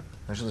подросток.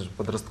 Значит,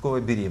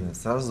 подростковая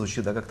беременность сразу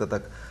звучит как-то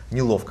так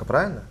неловко,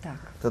 правильно? Так.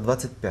 Это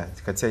 25.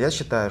 Хотя я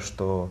считаю,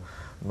 что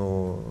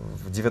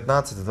в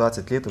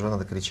 19-20 лет уже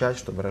надо кричать,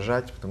 чтобы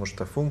рожать, потому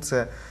что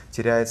функция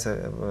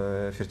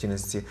теряется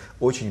фертильности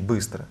очень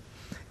быстро.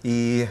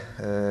 И,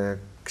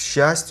 к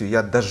счастью,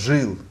 я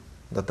дожил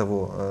до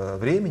того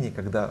времени,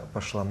 когда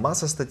пошла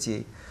масса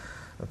статей.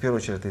 В первую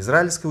очередь, это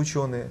израильские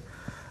ученые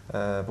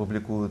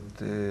публикуют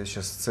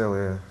сейчас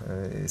целые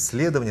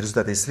исследования,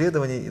 результаты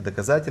исследований и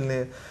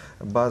доказательные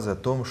базы о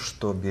том,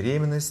 что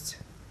беременность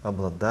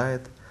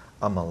обладает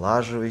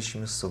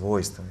омолаживающими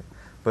свойствами.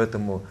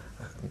 Поэтому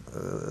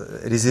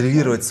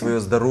резервировать свое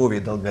здоровье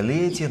и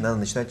долголетие надо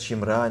начинать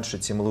чем раньше,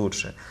 тем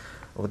лучше.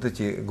 Вот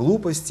эти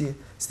глупости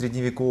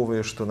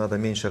средневековые, что надо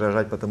меньше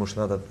рожать, потому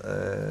что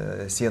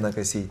надо сено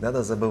косить,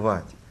 надо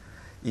забывать.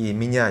 И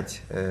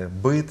менять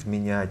быт,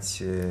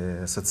 менять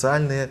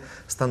социальные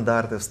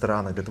стандарты в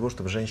странах для того,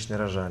 чтобы женщины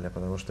рожали.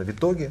 Потому что в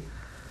итоге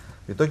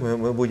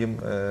мы будем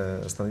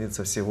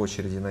становиться все в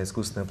очереди на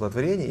искусственное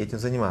оплодотворение и этим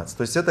заниматься.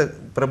 То есть это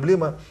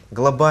проблема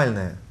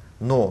глобальная,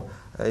 но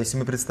если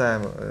мы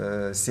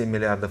представим 7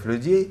 миллиардов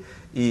людей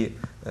и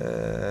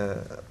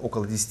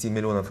около 10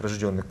 миллионов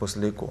рожденных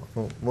после ЭКО,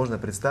 можно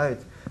представить,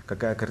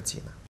 какая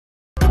картина.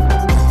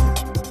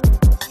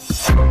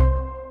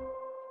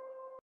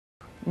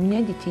 У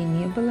меня детей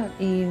не было,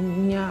 и у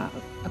меня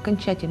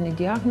окончательный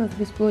диагноз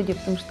бесплодия,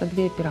 потому что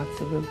 2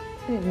 операции было.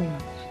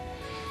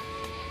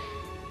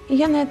 И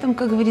я на этом,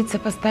 как говорится,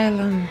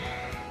 поставила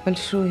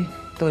большую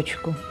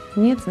точку.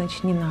 Нет,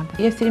 значит, не надо.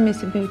 Я все время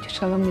себя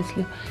утешала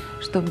мыслью,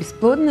 что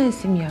бесплодная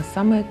семья –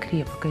 самая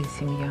крепкая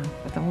семья,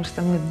 потому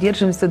что мы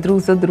держимся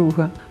друг за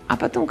друга. А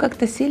потом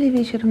как-то сели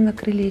вечером на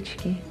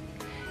крылечке,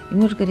 и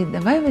муж говорит: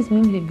 давай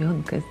возьмем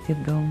ребенка из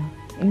детдома.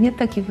 И мне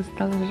так его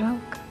стало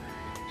жалко,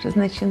 что,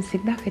 значит, он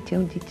всегда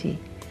хотел детей.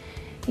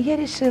 И я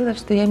решила,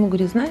 что я ему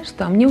говорю: знаешь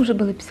что, а мне уже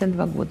было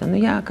 52 года, но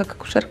я как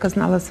акушерка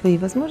знала свои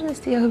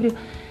возможности, я говорю: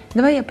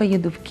 давай я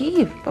поеду в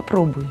Киев,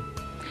 попробую.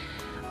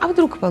 А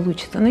вдруг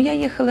получится? Но я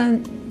ехала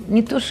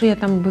не то, что я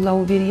там была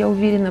уверена, я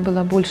уверена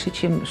была больше,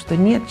 чем что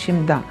нет,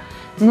 чем да.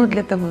 Но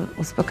для того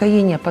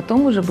успокоения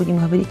потом уже будем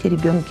говорить о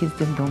ребенке из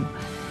детдома.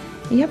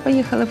 И я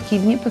поехала в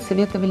Киев, мне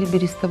посоветовали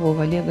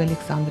Берестового Олега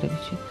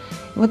Александровича.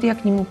 Вот я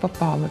к нему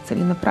попала,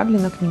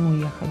 целенаправленно к нему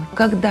ехала.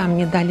 Когда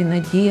мне дали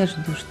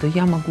надежду, что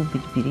я могу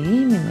быть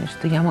беременной,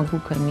 что я могу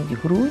кормить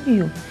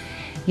грудью,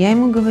 я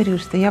ему говорю,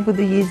 что я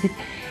буду ездить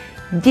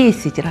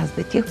 10 раз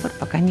до тех пор,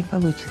 пока не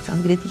получится. Он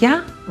говорит: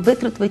 я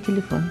вытру твой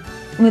телефон.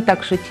 Мы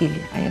так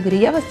шутили. А я говорю: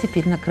 я вас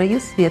теперь на краю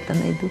света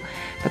найду,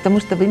 потому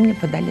что вы мне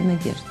подали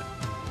надежду.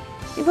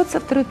 И вот со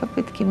второй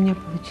попытки у меня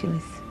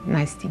получилась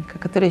Настенька,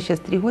 которая сейчас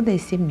 3 года и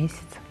 7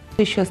 месяцев.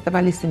 Еще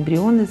оставались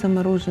эмбрионы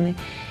замороженные.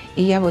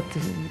 И я вот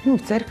в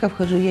церковь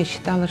хожу, я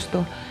считала,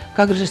 что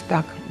как же ж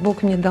так,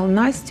 Бог мне дал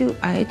Настю,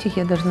 а этих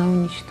я должна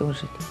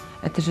уничтожить.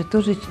 Это же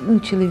тоже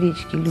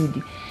человечки,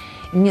 люди.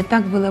 И мне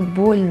так было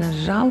больно,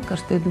 жалко,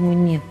 что я думаю: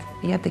 нет,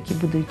 я таки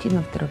буду идти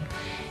на вторую.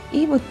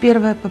 И вот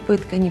первая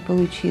попытка не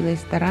получилась,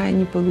 вторая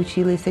не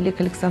получилась.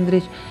 Олег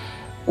Александрович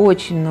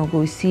очень много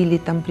усилий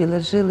там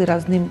приложил, и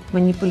разные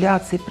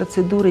манипуляции,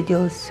 процедуры,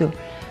 делал все.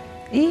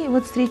 И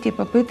вот с 3-й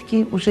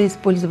попытки уже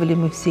использовали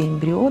мы все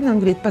эмбрионы. Он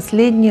говорит: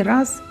 последний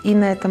раз, и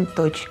на этом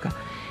точка.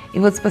 И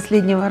вот с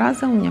последнего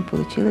раза у меня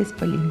получилась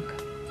Полинка.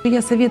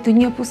 Я советую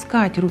не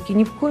опускать руки,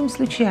 ни в коем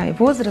случае.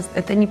 Возраст –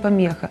 это не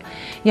помеха.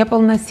 Я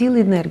полна сил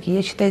и энергии.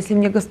 Я считаю, если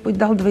мне Господь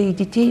дал 2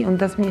 детей, Он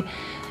даст мне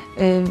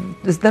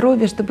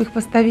здоровья, чтобы их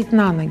поставить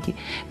на ноги.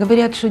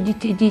 Говорят, что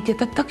дети,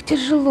 это так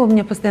тяжело.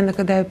 Мне постоянно,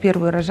 когда я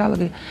первую рожала,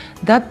 говорят,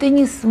 да ты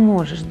не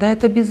сможешь, да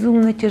это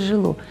безумно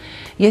тяжело.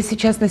 Я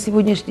сейчас на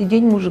сегодняшний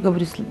день мужу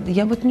говорю,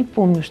 я вот не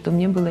помню, что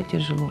мне было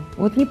тяжело.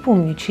 Вот не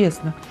помню,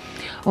 честно.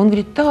 Он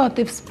говорит, да,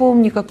 ты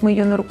вспомни, как мы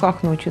ее на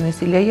руках ночью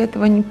носили, а я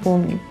этого не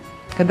помню,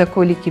 когда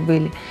колики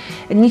были.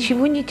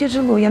 Ничего не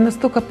тяжело, я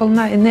настолько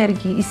полна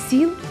энергии и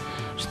сил,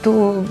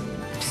 что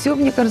все,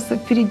 мне кажется,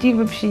 впереди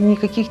вообще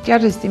никаких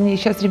тяжестей. Мне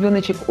сейчас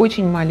ребеночек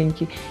очень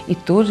маленький, и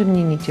тоже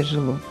мне не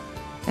тяжело.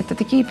 Это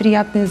такие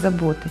приятные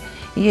заботы.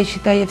 И я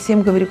считаю, я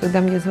всем говорю,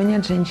 когда мне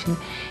звонят женщины,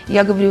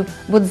 я говорю,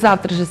 вот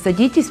завтра же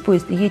садитесь в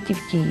поезд и едьте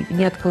в Киев,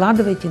 не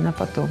откладывайте на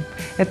потом.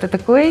 Это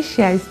такое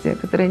счастье,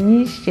 которое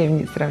ни с чем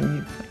не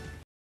сравнится.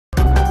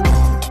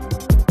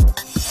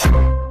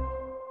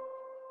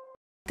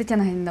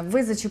 Тетяна Геннадівна,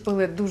 ви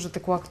зачепили дуже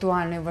таку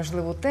актуальну і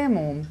важливу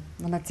тему,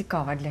 вона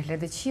цікава для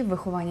глядачів,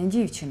 виховання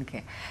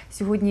дівчинки.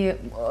 Сьогодні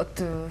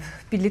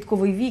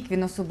підлітковий вік,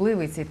 він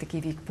особливий, цей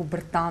такий вік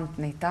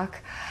пубертантний, так?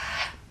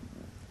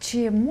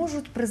 Чи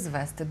можуть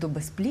призвести до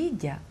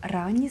безпліддя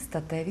ранні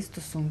статеві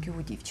стосунки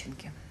у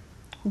дівчинки?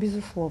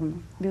 Безусловно.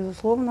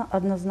 Безусловно,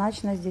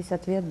 однозначно здесь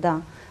ответ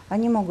 «да».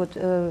 Они могут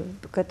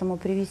к этому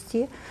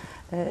привести.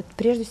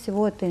 Прежде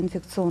всего, это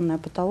инфекционная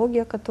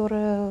патология,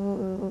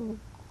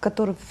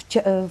 которой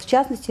в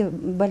частности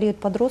болеют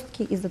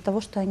подростки из-за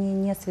того, что они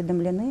не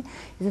осведомлены,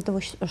 из-за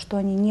того, что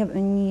они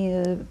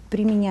не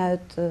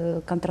применяют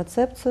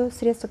контрацепцию,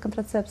 средства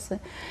контрацепции.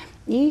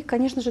 И,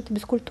 конечно же, это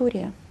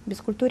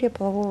бескультурие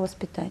полового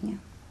воспитания.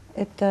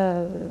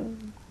 Это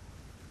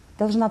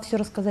должна все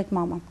рассказать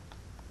мама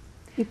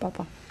и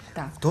папа.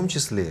 Так. В том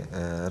числе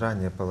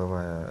ранняя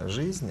половая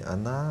жизнь,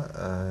 она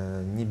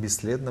не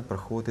бесследно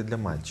проходит и для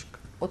мальчика.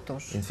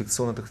 Отож.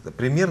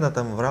 Примерно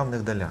там в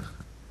равных долях.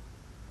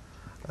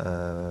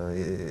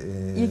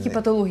 Які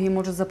патології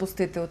може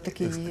запустити от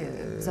такий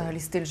взагалі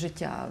стиль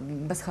життя,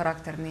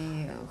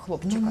 безхарактерний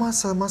хлопчик? Ну,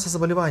 масса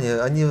заболеваний.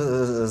 Они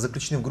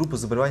заключены в группу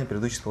заболеваний,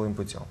 передающихся половым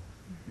путем.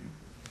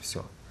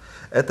 Все.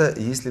 Это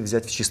если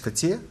взять в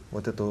чистоте,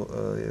 вот эту,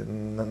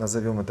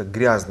 назовем это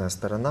грязная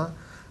сторона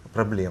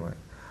проблемы.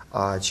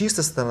 А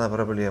чистая сторона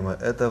проблемы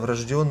 – это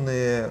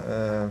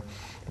врожденные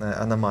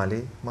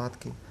аномалии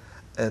матки,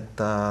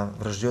 это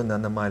врожденные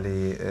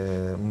аномалии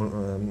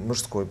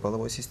мужской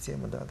половой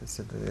системы, да, то есть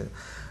это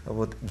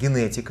вот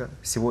генетика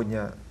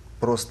сегодня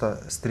просто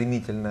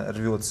стремительно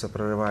рвется,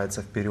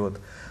 прорывается вперед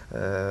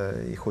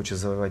и хочет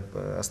завоевать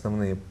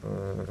основные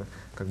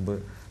как бы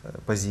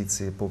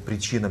позиции по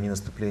причинам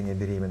ненаступления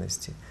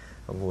беременности.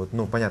 Вот.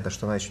 Ну, понятно,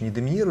 что она еще не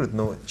доминирует,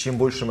 но чем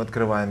больше мы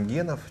открываем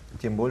генов,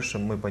 тем больше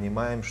мы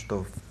понимаем,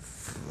 что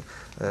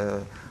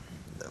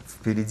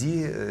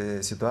впереди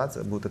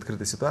будет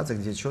открыта ситуация,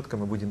 где четко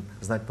мы будем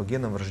знать по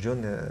генам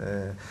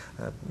врожденные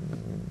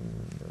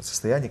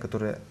состояния,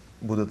 которые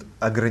будут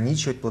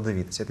ограничивать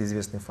плодовитость. Это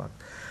известный факт.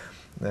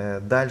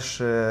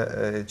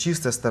 Дальше,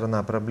 чистая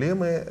сторона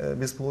проблемы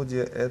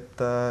бесплодия –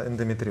 это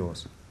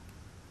эндометриоз.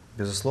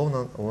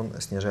 Безусловно, он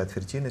снижает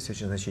фертильность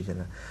очень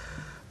значительно.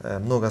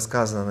 Много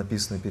сказано,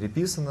 написано,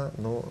 переписано,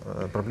 но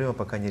проблема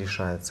пока не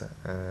решается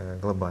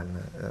глобально.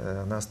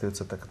 Она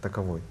остается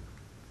таковой.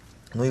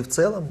 Ну и в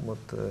целом, вот,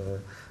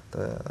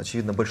 это,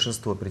 очевидно,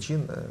 большинство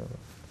причин,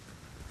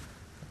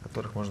 о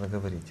которых можна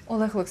говорити.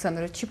 Олег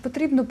Олександрович, чи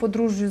потрібно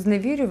подружжю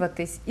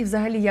зневірюватись і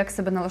взагалі як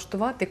себе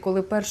налаштувати,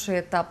 коли перший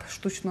етап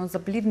штучного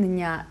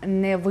запліднення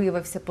не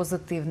виявився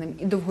позитивним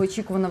і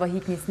довгоочікувана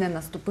вагітність не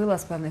наступила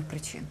з певних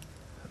причин?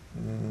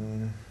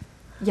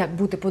 Як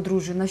бути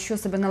подружжю, на що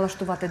себе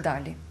налаштувати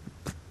далі?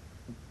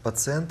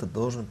 Пациент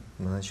должен,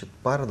 значит,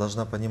 пара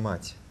должна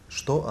понимать,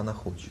 что она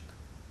хочет.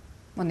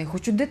 Вони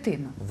хочуть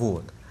дитину.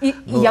 Вот. И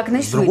як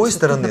с другой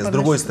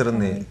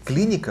стороны,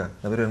 клиника,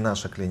 например,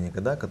 наша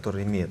клиника, да,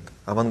 которая имеет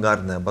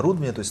авангардное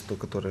оборудование, то есть то,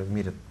 которое в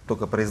мире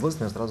только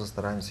производственное, сразу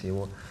стараемся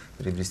его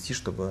приобрести,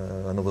 чтобы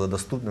оно было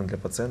доступно для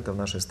пациента в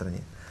нашей стране.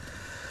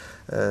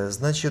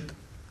 Значит,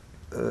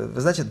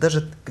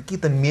 даже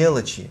какие-то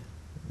мелочи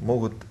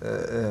могут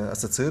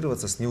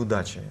ассоциироваться с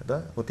неудачами.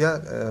 Да? Вот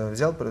я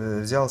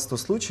взял 100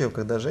 случаев,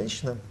 когда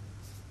женщина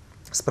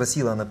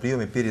спросила на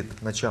приеме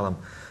перед началом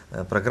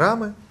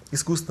программы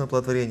искусственного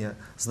оплодотворения,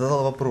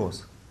 задала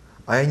вопрос,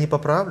 а я не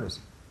поправлюсь?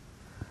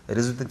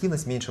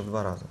 Результативность меньше в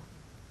 2 раза.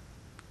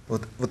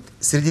 Вот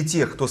среди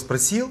тех, кто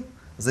спросил,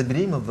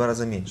 забеременела в 2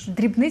 раза меньше.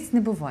 Дрібниць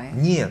не буває.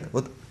 Нет,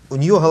 вот у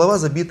нее голова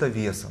забита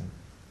весом.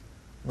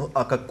 Ну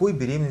о какой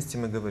беременности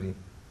мы говорим?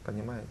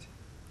 Понимаете?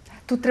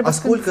 Тут треба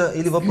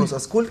или вопрос, а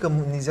сколько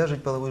нельзя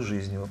жить половой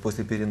жизнью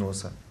после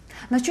переноса?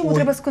 На чому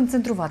треба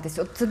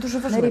сконцентруватися? От це дуже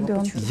важливо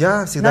почути.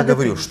 Я всегда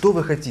говорю, что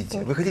вы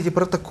хотите? Вы хотите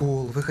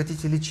протокол, вы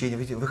хотите лечение,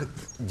 вы хотите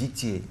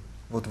детей.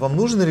 Вот вам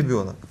нужен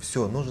ребенок?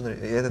 Все, нужен,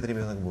 и этот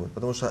ребенок будет.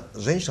 Потому что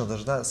женщина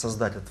должна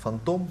создать этот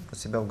фантом у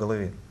себя в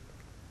голове.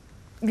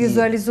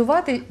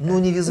 Визуализувати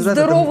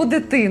здорову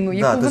дитину,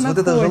 яку вона хоче. Да, то есть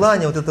вот это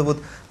желание, вот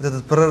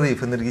этот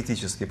прорыв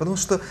энергетический. Потому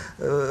что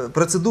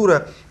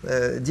процедура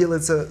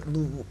делается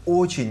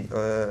очень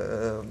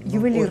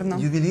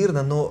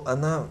ювелирно, но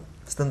она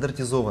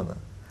стандартизована.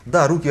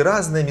 Да, руки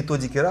разные,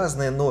 методики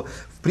разные, но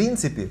в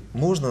принципе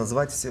можно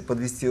назвать,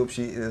 подвести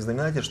общий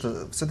знаменатель,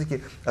 что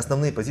все-таки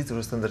основные позиции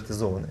уже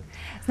стандартизованы.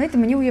 Знаєте,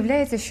 мені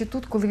уявляється, що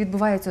тут, коли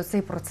відбувається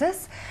цей процес,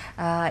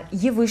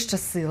 є вища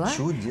сила.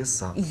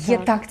 Чудеса. Є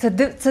так,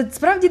 це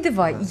справді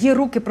дива. Є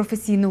руки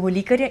професійного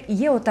лікаря, і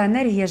є ота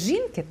енергія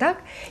жінки, так,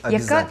 яка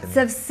Обязательно.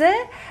 це все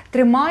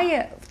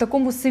тримає в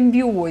такому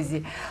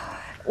симбіозі.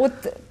 От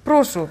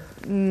прошу.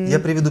 Я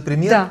приведу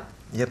пример. Да.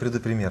 Я приведу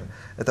пример.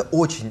 Это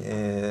очень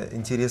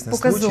интересный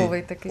Показовый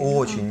случай. такой.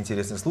 Очень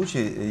интересный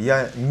случай.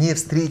 Я не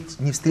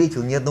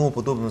встретил ни одного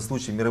подобного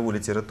случая в мировой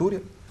литературе.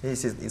 Я,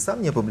 естественно, и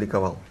сам не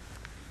опубликовал.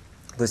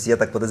 То есть я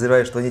так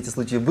подозреваю, что они эти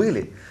случаи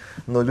были,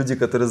 но люди,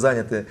 которые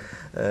заняты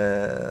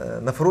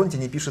на фронте,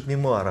 не пишут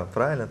мемуаров,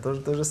 правильно?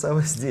 То же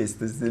самое здесь.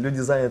 То есть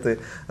люди заняты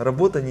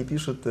работой, не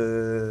пишут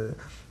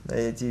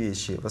эти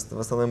вещи в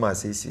основной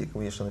массе, если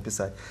кому есть что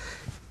написать.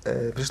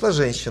 Пришла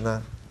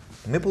женщина,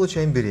 мы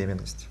получаем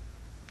беременность.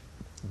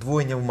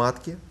 Двойня в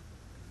матке,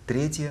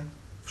 третья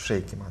в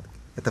шейке матки.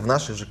 Это в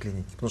нашей же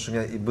клинике, потому что у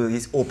меня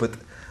есть опыт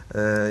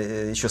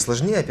еще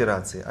сложнее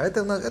операции, а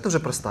это уже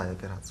простая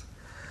операция.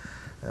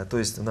 То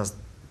есть у нас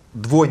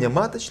двойня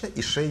маточная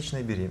и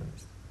шеечная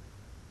беременность.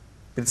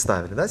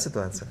 Представили, да,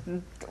 ситуация?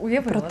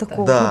 Уявила,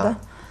 Протокол. Да. да.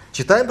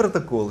 Читаем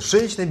протокол,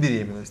 шеечная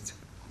беременность,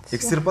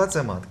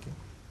 экстирпация матки,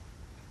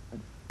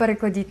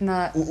 Перекладіть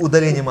на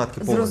удаление матки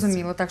полностью.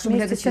 зрозуміло, так, щоб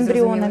Вместе с глядачі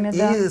зрозуміли. эмбрионами,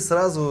 да. И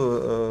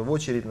сразу в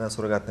очередь на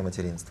суррогатное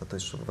материнство, то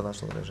есть чтобы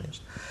вынашивала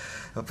женщина.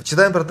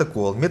 Читаем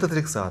протокол,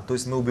 метотрексат, то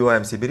есть мы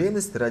убиваем себе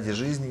беременность ради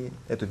жизни,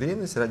 эту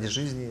беременность ради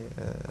жизни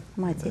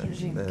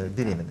Матери.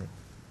 беременной.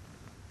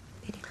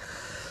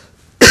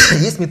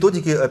 Есть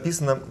методики,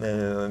 описано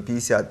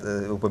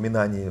 50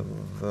 упоминаний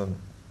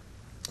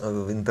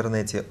в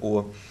интернете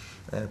о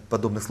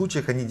подобных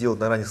случаях. Они делают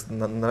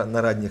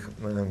на ранних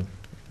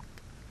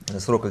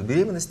сроках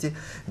беременности,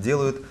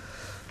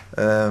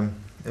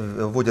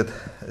 вводят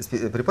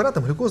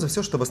препаратом глюкозу,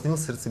 все, чтобы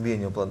остановилось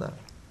сердцебиение у плода,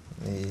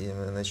 и,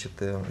 значит,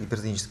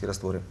 гипертонические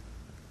растворы.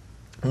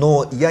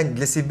 Но я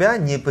для себя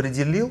не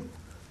определил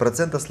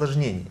процент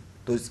осложнений.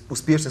 То есть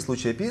успешный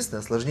случай описан,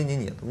 осложнений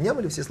нет. У меня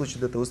были все случаи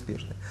до этого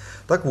успешные.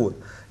 Так вот,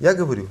 я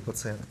говорю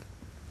пациентке.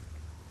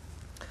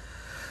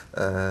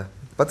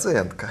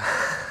 Пациентка,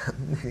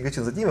 не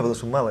хочу за имя, потому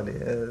что мало ли,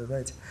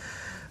 знаете,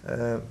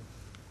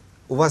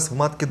 у вас в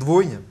матке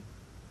двойня,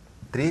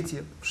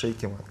 третья в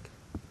шейке матки.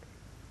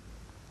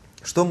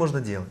 Что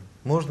можно делать?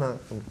 Можно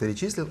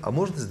перечислить, а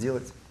можно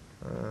сделать,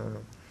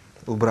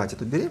 убрать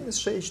эту беременность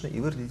шеечную и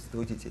выродить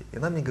двух детей. И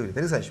она мне говорит: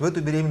 Александр, вы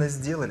эту беременность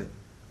сделали?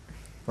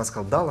 Она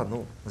сказала: дала,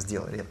 ну,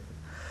 сделали.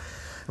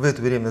 Вы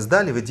эту беременность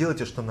дали, вы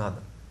делаете, что надо.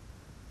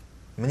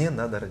 Мне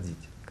надо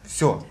родить.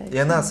 Все. И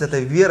она с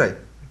этой верой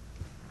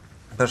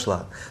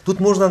пошла. Тут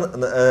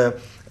можно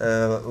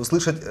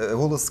услышать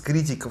голос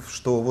критиков,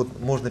 что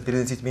вот можно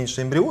переносить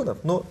меньше эмбрионов,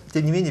 но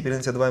тем не менее,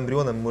 перенося 2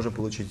 эмбриона, мы можем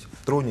получить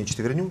тройню и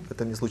четверню.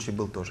 Это мне случай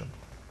был тоже.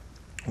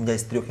 У меня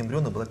из 3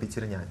 эмбрионов была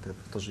пятерня, это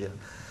тоже я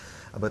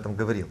об этом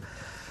говорил.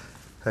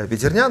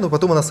 Пятерня, но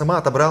потом она сама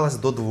отобралась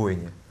до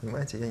двойни.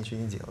 Понимаете, я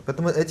ничего не делал.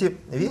 Поэтому эти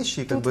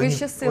вещи, как Тут бы, они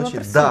высшая сила очень...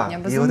 присутня, Да, и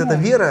вот безумовно. эта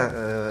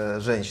вера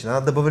женщины,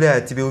 она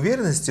добавляет тебе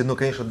уверенности, но,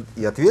 конечно,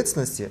 и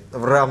ответственности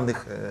в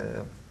равных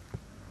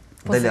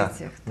долях.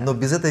 Позиціях, так. Но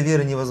без этой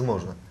веры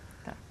невозможно.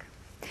 Так.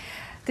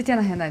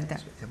 Тетяна Геннадівна,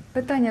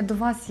 питання до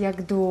вас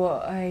як до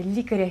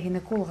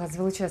лікаря-гінеколога з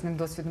величезним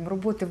досвідом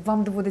роботи.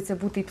 Вам доводиться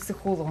бути і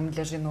психологом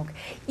для жінок,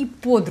 і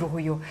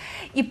подругою,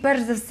 і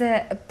перш за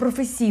все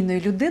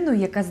професійною людиною,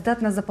 яка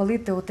здатна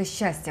запалити оте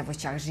щастя в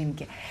очах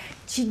жінки.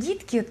 Чи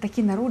дітки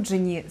такі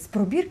народжені з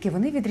пробірки,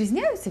 вони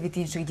відрізняються від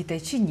інших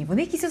дітей чи ні?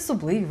 Вони якісь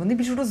особливі, вони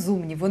більш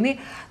розумні, вони,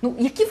 ну,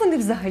 які вони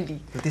взагалі?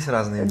 Тут есть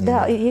разные мнения.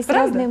 Да, есть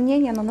Правда? разные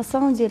мнения, но на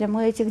самом деле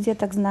мы этих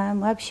деток знаем,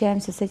 мы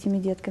общаемся с этими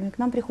детками. К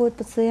нам приходят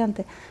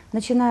пациенты,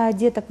 начиная от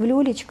деток в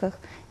люлечках,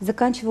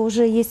 заканчивая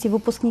уже есть и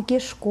выпускники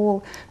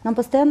школ. Нам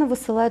постоянно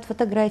высылают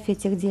фотографии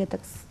этих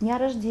деток с дня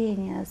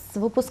рождения, с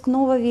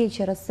выпускного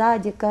вечера,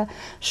 садика,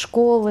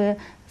 школы,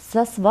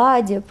 со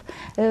свадеб.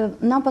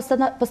 Нам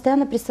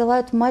постоянно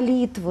присылают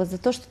молитвы за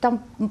то, что там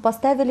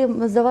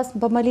поставили, за вас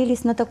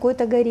помолились на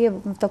такой-то горе,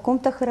 в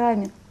таком-то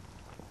храме.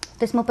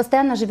 То есть мы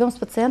постоянно живем с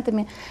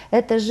пациентами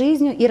этой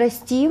жизнью и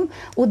растим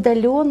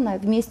удаленно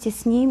вместе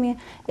с ними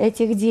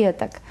этих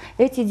деток.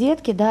 Эти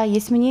детки, да,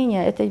 есть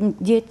мнение, это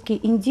детки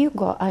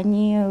индиго,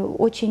 они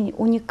очень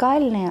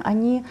уникальные,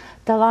 они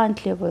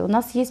талантливые. У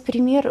нас есть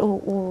пример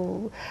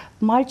у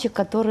мальчик,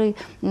 который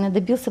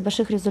добился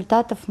больших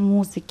результатов в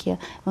музыке.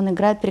 Он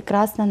играет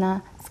прекрасно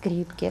на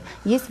скрипке.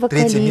 Есть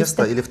вокалисты. 3-е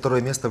место или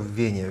 2-е место в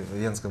Вене, в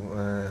Венском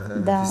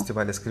Да.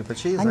 фестивале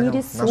скрипачей. Они занял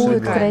рисуют наш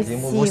ребенок. красиво.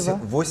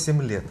 Ему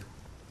 8 лет.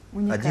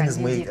 Унікальні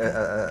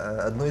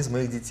Одно из діти.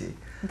 моих детей.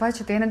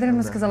 Бачите, я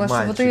недаремно Да, сказала, що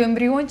мальчик. той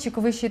ембріончик,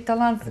 вищий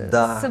талант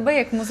Да. себе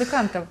як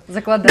музиканта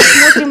закладає.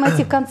 Смотрим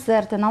эти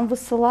концерты, нам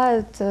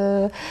высылают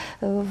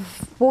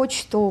в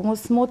почту, мы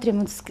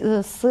смотрим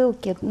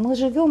ссылки. Мы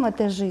живем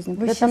этой жизнью.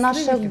 Вы Это наша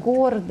счастливые люди.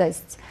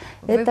 гордость.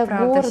 Вы, Это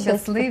правда, гордость,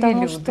 счастливые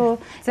потому люди. что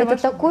Это это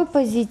ваш такой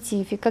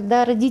позитив. И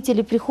когда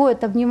родители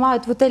приходят,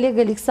 обнимают вот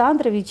Олега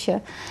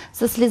Александровича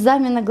со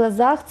слезами на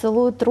глазах,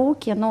 целуют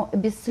руки, но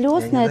без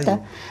слез Я на не это,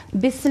 даю.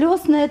 без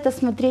слез на это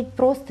смотреть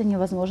просто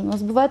невозможно. У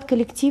нас бывает,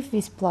 коллектив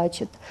весь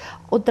плачет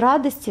от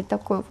радости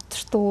такой, вот,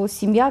 что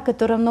семья,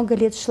 которая много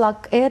лет шла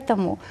к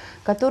этому,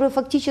 которые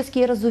фактически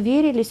и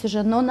разуверились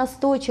уже, но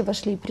настойчиво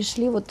шли,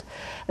 пришли вот,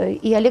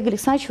 и Олег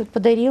Александрович вот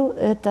подарил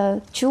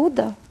это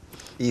чудо.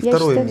 И Я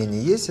второе считаю-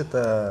 мнение есть,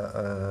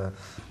 это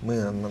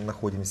мы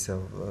находимся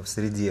в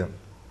среде,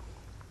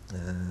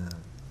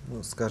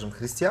 ну, скажем,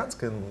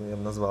 христианской, я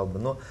бы назвал бы,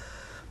 но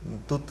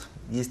тут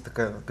есть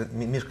такая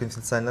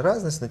межконфессиональная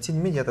разность, но тем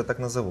не менее я это так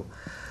назову,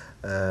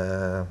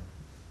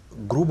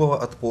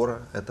 грубого отпора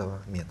этого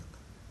метода.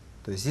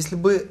 То есть если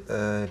бы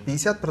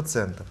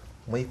 50%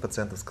 моих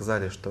пациентов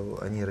сказали, что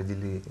они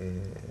родили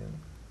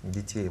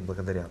детей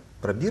благодаря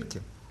пробирке,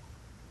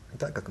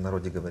 так как в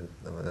народе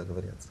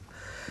говорится,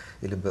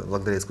 или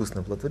благодаря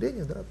искусственному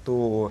оплодотворению, да,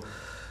 то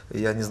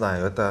я не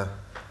знаю, это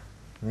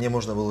мне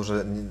можно было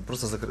уже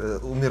просто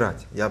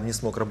умирать, я бы не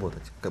смог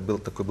работать,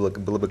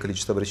 было бы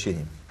количество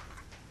обращений.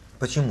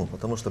 Почему?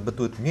 Потому что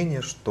бытует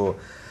мнение, что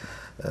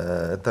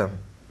это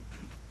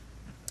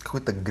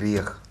какой-то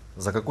грех,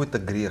 за какой-то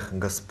грех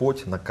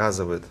Господь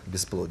наказывает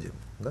бесплодием.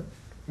 Да?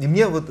 И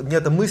мне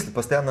эта мысль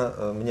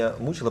постоянно меня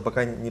мучила,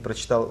 пока не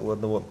прочитал у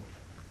одного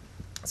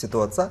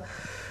святого отца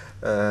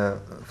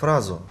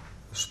фразу,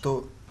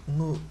 что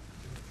ну,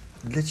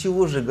 для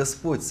чего же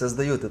Господь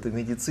создает эту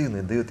медицину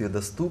и дает ее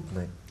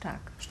доступной, Так.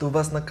 чтобы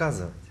вас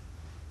наказывать?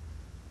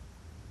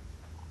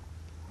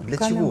 Для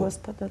Руками чего?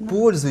 Господа, да.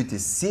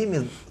 Пользуйтесь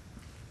всеми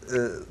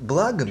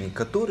благами,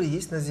 которые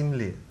есть на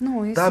земле.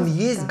 Ну, Иисус, Там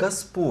есть да.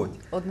 Господь.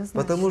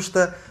 Однозначно. Потому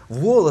что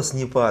волос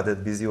не падает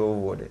без Его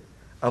воли.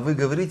 А вы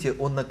говорите,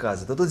 Он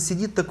наказывает. А тот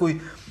сидит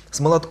такой с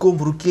молотком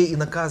в руке и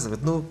наказывает.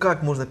 Ну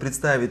как можно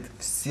представить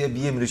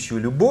всеобъемлющую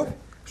любовь,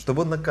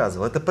 чтобы Он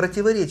наказывал? Это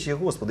противоречие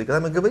Господу. И когда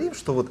мы говорим,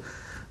 что вот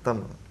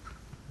там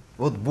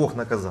вот Бог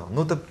наказал,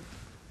 ну это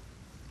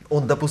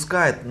Он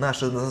допускает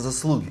наши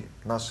заслуги,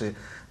 наши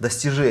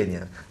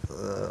достижения.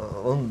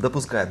 Он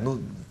допускает. Ну,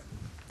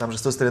 там же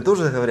с той стороны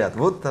тоже говорят,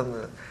 вот там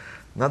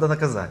надо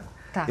наказать.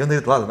 Так. И он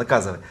говорит, ладно,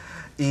 наказывай.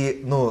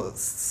 И ну,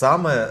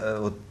 самое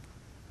вот,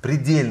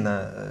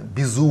 предельно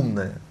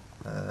безумное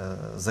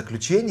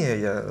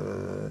заключение я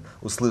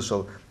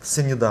услышал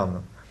совсем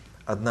недавно.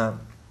 Одна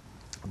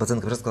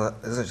пациентка сказала,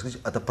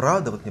 это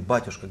правда, вот мне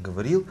батюшка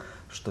говорил,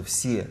 что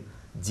все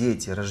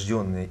дети,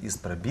 рожденные из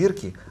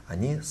пробирки,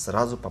 они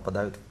сразу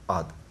попадают в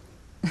ад.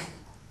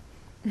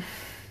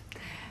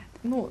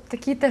 Ну,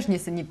 такі теж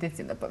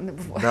нісенітниці, напевне,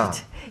 бувають. Да.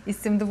 І з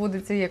цим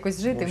доводиться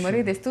якось жити, В общем,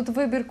 миритись. Тут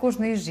вибір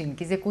кожної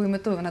жінки, з якою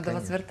метою вона до вас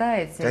Конечно.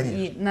 звертається і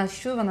Конечно. на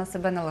що вона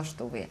себе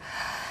налаштовує.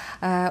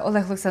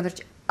 Олег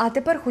Олександрович, а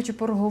тепер хочу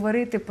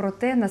поговорити про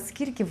те,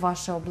 наскільки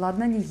ваше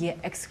обладнання є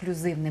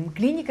ексклюзивним.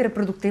 Клініки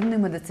репродуктивної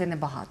медицини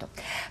багато.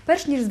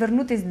 Перш ніж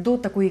звернутися до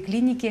такої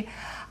клініки,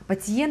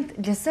 пацієнт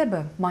для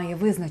себе має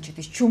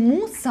визначитись,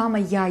 чому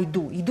саме я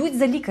йду. Йдуть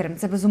за лікарем,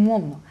 це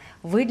безумовно.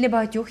 Ви для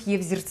багатьох є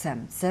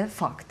взірцем, це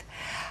факт.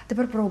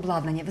 Тепер про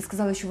обладнання. Ви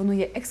сказали, що воно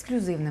є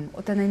ексклюзивним.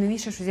 Оте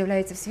найновіше, що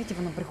з'являється в світі,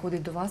 воно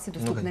приходить до вас і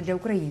доступне конечно. для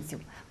українців.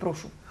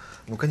 Прошу.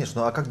 Ну,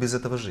 конечно, а как без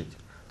этого жить?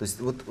 То есть,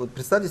 вот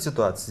представьте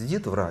ситуацию,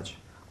 сидит врач,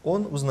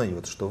 он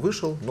узнает, что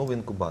вышел новый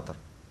инкубатор,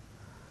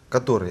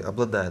 который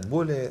обладает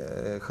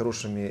более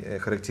хорошими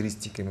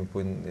характеристиками по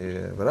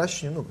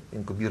выращиванию, ну,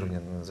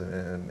 инкубированию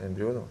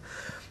эмбрионов,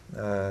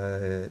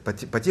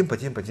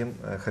 по тем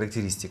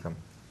характеристикам.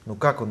 Ну,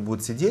 как он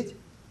будет сидеть,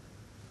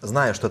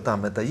 зная, что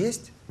там это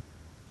есть,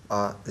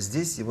 а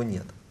здесь его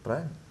нет,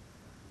 правильно?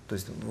 То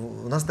есть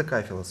у нас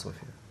такая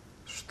философия,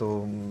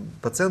 что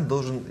пациент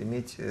должен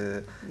иметь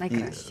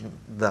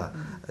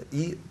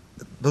и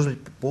должен быть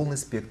полный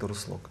спектр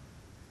услуг.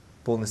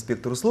 Полный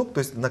спектр услуг, то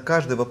есть на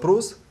каждый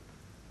вопрос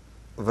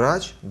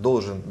врач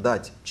должен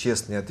дать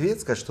честный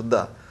ответ, сказать, что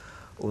да,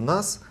 у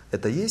нас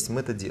это есть, мы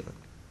это делаем.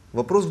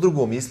 Вопрос в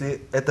другом,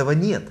 если этого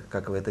нет,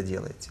 как вы это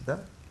делаете, да?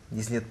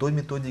 Если нет той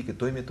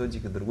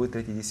методики, другой,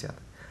 третий,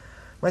 десятый.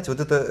 Понимаете, вот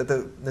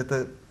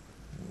это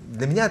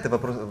для меня это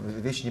вопрос,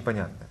 вещь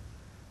непонятная.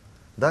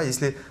 Да,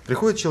 если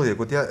приходит человек,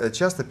 вот я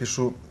часто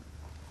пишу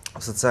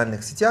в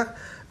социальных сетях,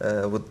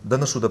 вот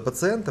доношу до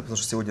пациента, потому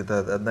что сегодня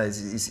это одна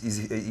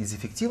из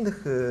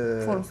эффективных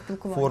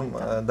форм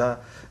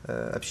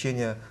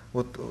общения.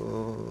 Вот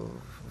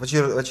в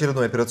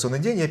очередной операционный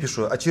день я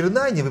пишу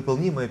очередная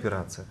невыполнимая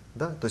операция.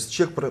 Да? То есть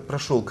человек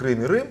прошел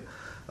Крым и Рым,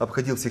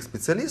 обходил всех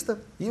специалистов,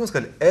 и ему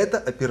сказали, эта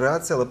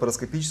операция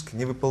лапароскопически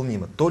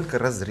невыполнима, только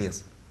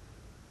разрез.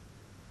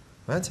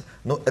 Понимаете?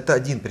 Но это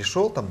один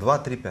пришел, там 2,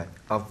 3, 5.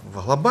 А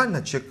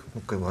глобально человек,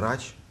 ну, как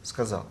врач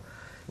сказал.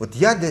 Вот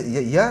я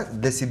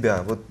для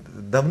себя вот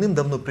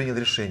давным-давно принял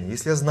решение,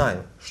 если я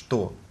знаю,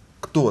 что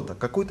кто-то,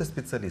 какой-то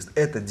специалист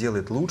это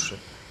делает лучше,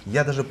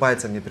 я даже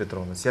пальцем не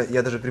притронусь.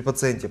 Я даже при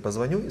пациенте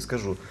позвоню и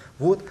скажу,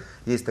 вот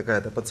есть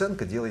такая-то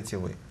пациентка, делайте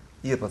вы.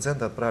 И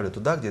пациента отправлю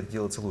туда, где это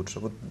делается лучше.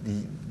 Вот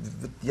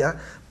я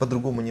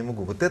по-другому не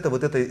могу. Вот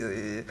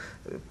это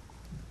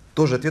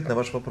тоже ответ на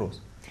ваш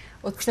вопрос.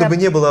 От це- Чтобы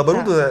не было Так.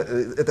 оборудования,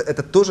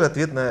 это тоже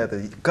ответ на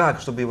это. Как,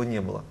 чтобы его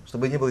не было?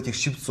 Чтобы не было этих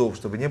щипцов,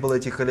 чтобы не было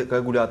этих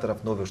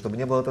коагуляторов новых, чтобы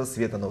не было этого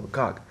света нового.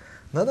 Как?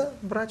 Надо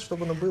брать,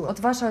 чтобы оно было. От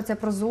ваша оця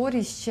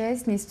прозорість,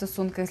 чесність,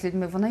 стосунки з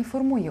людьми, вона й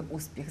формує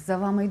успіх. За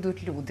вами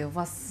йдуть люди. У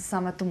вас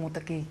саме тому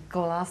такий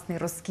класний,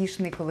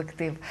 розкішний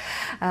колектив.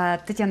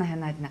 Тетяна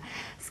Геннадівна,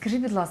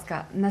 скажіть, будь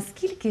ласка,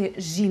 наскільки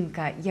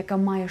жінка, яка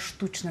має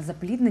штучне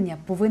запліднення,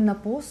 повинна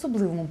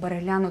по-особливому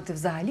переглянути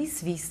взагалі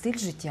свій стиль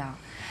життя,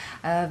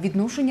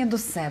 відношення до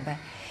себе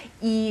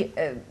і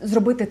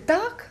зробити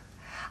так,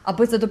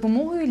 аби за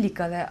допомогою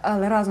лікаря,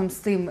 але разом з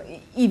тим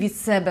і від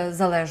себе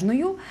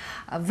залежною,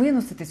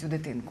 виносити цю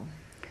дитинку?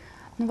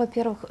 Ну,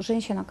 во-первых,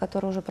 женщина,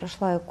 которая уже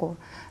прошла ЭКО,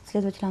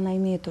 следовательно, она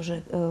имеет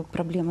уже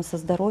проблемы со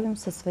здоровьем,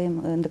 со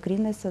своим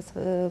эндокринной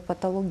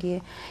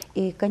патологией.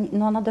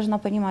 Но она должна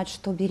понимать,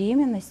 что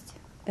беременность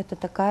это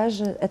такая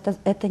же,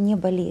 это не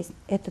болезнь,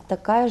 это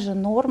такая же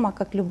норма,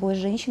 как любой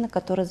женщины,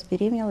 которая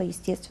забеременела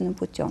естественным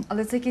путем.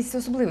 Але це якийсь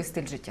особливий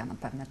стиль життя,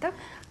 напевне, так?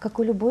 Как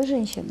у любой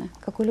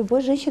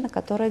женщины,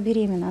 которая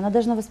беременна. Она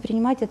должна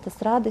воспринимать это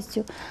с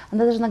радостью,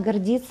 она должна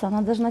гордиться,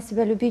 она должна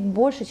себя любить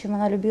больше, чем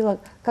она любила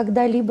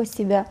когда-либо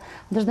себя,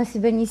 должна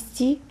себя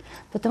нести,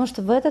 потому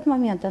что в этот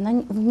момент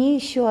в ней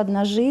еще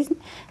одна жизнь,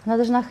 она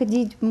должна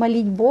ходить,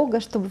 молить Бога,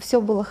 чтобы все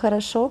было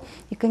хорошо,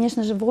 и,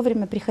 конечно же,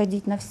 вовремя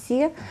приходить на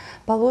все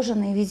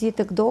положенные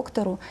визиты к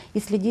доктору и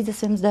следить за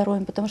своим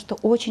здоровьем, потому что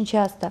очень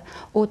часто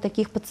у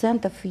таких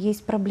пациентов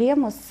есть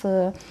проблемы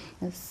с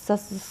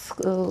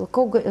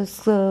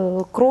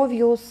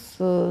кровью, с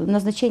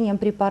назначением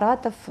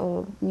препаратов.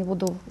 Не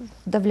буду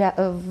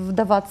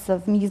вдаваться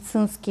в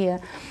медицинские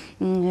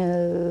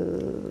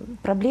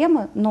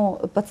проблемы, но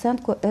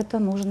пациентку это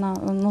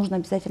нужно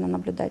обязательно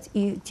наблюдать.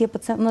 И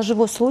у нас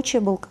живой случай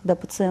был, когда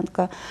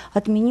пациентка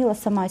отменила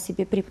сама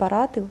себе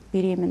препараты,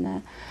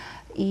 беременная,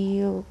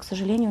 і, к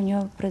сожалению, у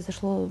нее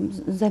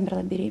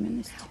замерла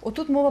беременность.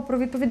 Отут мова про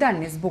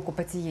відповідальність з боку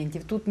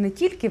пацієнтів. Тут не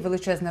тільки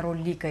величезна роль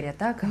лікаря,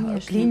 так,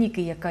 Конечно.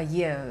 клініки, яка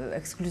є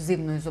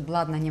ексклюзивною з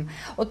обладнанням.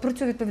 От про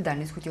цю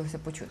відповідальність хотілося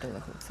почути,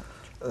 Олег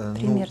Олександрович.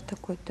 Пример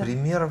такой, да.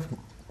 Примеров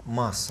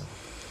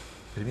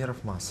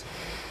масса.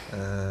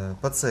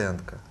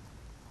 Пациентка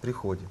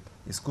приходит,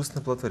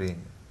 искусственное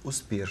оплодотворение,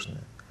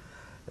 успешное,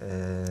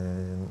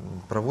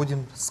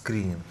 проводим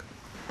скрининг.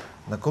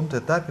 На каком-то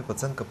этапе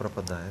пациентка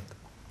пропадает,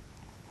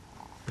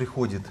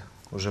 приходит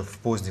уже в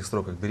поздних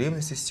сроках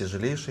беременности с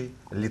тяжелейшей,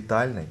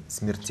 летальной,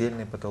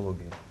 смертельной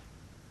патологией.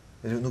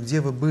 Я говорю, ну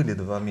где вы были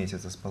 2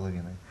 месяца с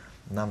половиной?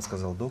 Нам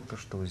сказал доктор,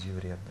 что УЗИ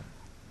вредно.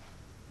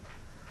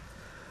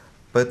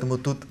 Поэтому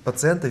тут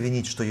пациента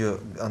винить, что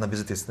она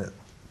безответственная,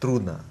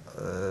 трудно.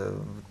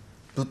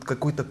 Тут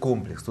какой-то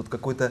комплекс, тут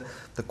какой-то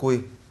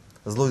такой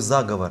злой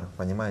заговор,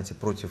 понимаете,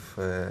 против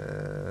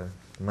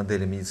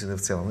модели медицины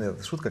в целом. Ну,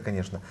 это шутка,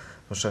 конечно,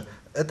 потому что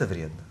это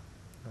вредно.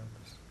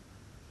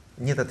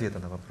 Нет ответа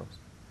на вопрос.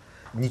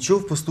 Ничего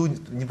впустую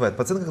не бывает.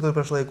 Пациентка, которая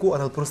прошла ЭКО,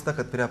 она вот просто так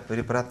от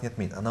препарат не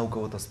отменит. Она у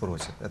кого-то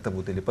спросит. Это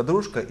будет или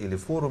подружка, или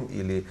форум,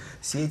 или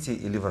сети,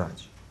 или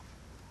врач.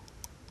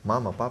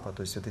 Мама, папа,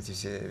 то есть вот эти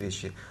все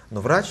вещи.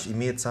 Но врач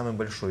имеет самый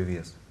большой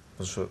вес.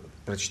 Потому что,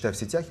 прочитав в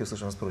сетях, я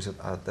услышал, она спросит,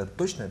 а это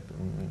точно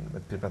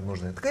этот препарат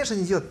нужен? Это, конечно,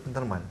 не делать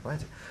нормально,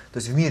 понимаете? То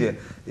есть в мире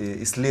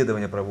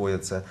исследования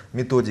проводятся,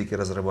 методики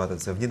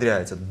разрабатываются,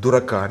 внедряются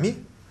дураками,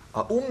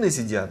 а умные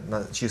сидят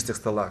на чистых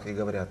столах и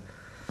говорят,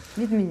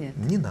 Відмінити.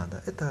 не надо,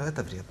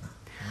 это вредно.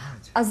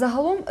 Понимаете? А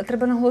загалом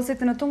треба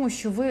наголосити на тому,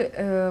 що ви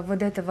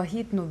ведете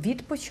вагітну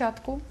від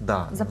початку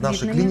Да, в запліднення.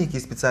 нашей клинике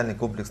есть специальные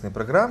комплексные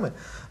программы,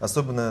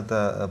 особенно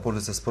это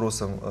пользуется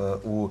спросом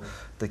у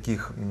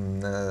таких,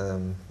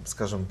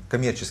 скажем,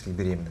 коммерческих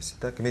беременностей.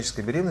 Да?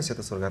 Коммерческая беременность –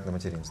 это суррогатное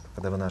материнство,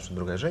 когда вы наша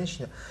другая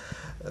женщина.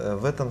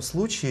 В этом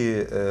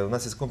случае у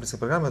нас есть комплексные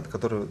программы,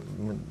 которые,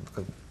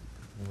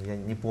 я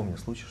не помню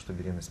случая, что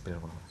беременность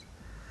прервалась.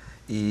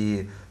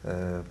 И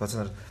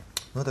пациент говорит,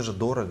 ну это же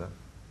дорого,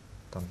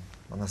 там,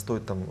 она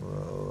стоит там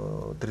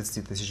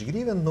 30 тысяч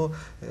гривен, но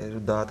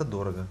да, это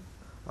дорого.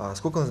 А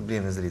сколько у нас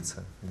беременность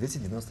длится?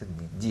 290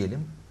 дней.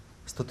 Делим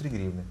 103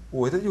 гривны.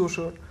 О, это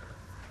дешево.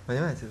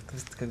 Понимаете? То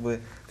есть, как бы,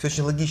 все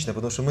очень логично,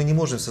 потому что мы не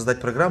можем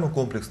создать программу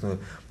комплексную,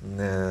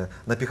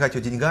 напихать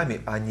ее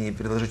деньгами, а не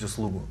предложить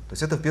услугу. То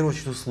есть это в первую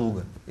очередь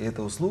услуга. И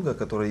это услуга,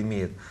 которая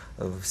имеет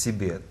в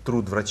себе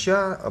труд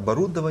врача,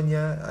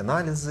 оборудование,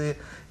 анализы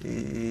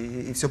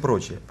и все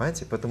прочее.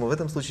 Понимаете? Поэтому в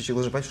этом случае человек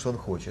должен понять, что он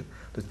хочет.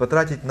 То есть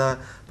потратить на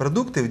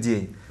продукты в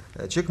день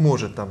человек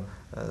может там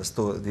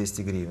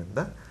 100-200 гривен,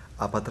 да?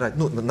 А потратить,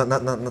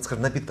 ну,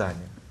 скажем, на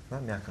питание. Да,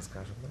 мягко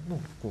скажем, ну,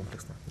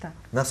 комплексно, Так.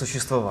 на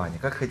существование,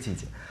 как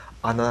хотите.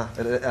 А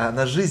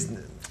на жизнь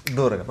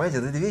дорого. Понимаете,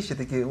 эти вещи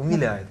такие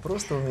умиляют,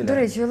 просто умиляют. До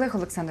речі, Олег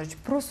Олександрович,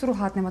 про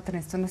сурогатне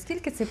материнство.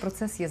 Наскільки цей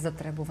процес є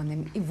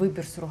затребуваним і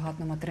вибір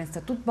сурогатного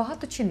материнства? Тут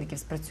багато чинників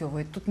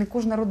спрацьовують. Тут не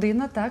кожна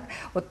родина, так?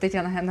 От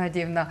Тетяна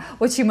Геннадіївна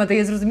очима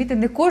дає зрозуміти,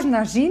 не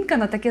кожна жінка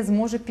на таке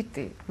зможе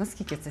піти.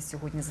 Наскільки це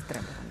сьогодні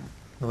затребувано?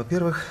 Ну,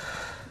 во-первых,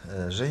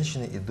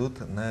 женщины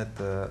идут на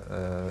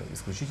это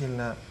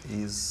исключительно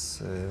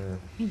из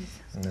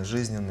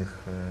жизненных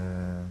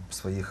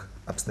своих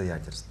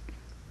обстоятельств.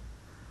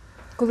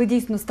 Коли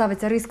дійсно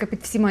ставиться риска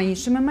під всіма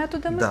іншими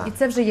методами, Да, і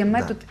це вже є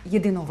метод да,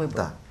 єдиного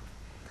вибору.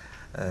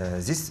 Да.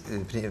 Здесь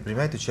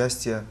принимает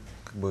участие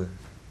как бы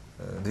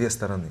две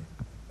стороны.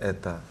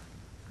 Это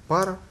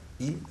пара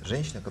и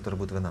женщина, которая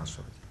будет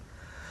вынашивать.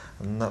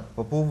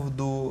 По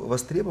поводу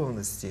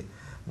востребованности,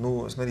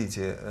 ну,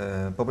 смотрите,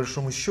 по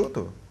большому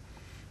счету,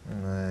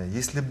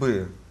 если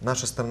бы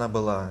наша страна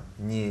была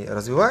не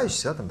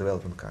развивающейся, там,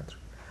 development country,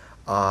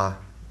 а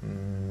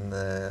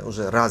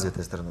уже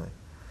развитой страной,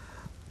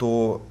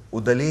 то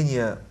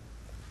удаление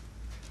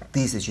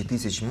тысяч и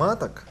тысяч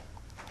маток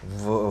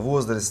в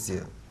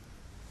возрасте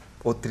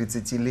от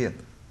 30 лет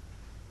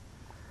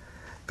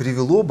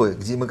привело бы к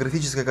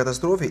демографической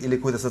катастрофе или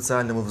какой-то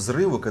социальному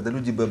взрыву, когда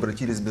люди бы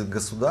обратились бы к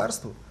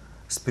государству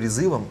с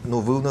призывом: но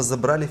вы у нас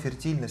забрали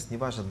фертильность,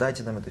 неважно,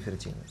 дайте нам эту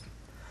фертильность.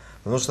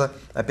 Потому что,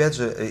 опять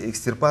же,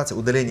 экстирпация,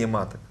 удаление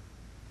маток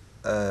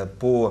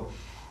по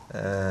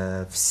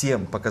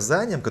всем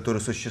показаниям,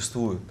 которые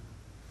существуют,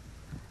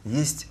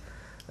 есть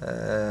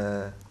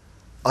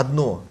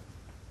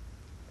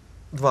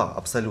два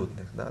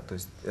абсолютных, да, то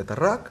есть это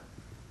рак,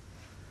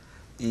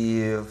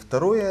 и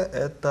второе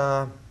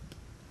это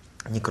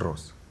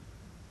некроз,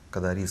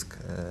 когда риск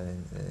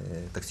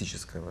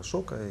токсического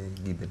шока и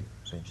гибели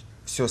женщины.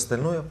 Все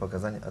остальное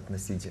показания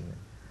относительные.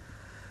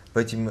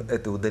 Поэтому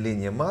это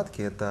удаление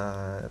матки,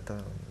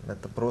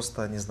 это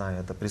просто, не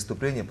знаю, это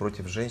преступление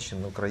против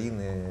женщин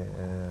Украины,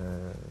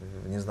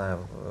 не знаю.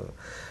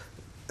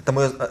 Это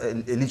мое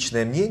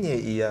личное мнение,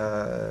 и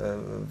я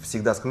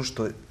всегда скажу,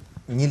 что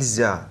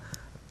нельзя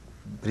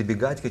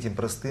прибегать к этим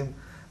простым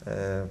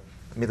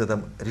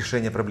методам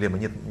решения проблемы.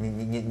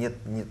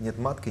 Нет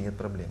матки, нет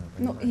проблемы.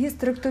 Ну,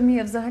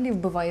 гістеректомія взагалі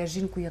вбиває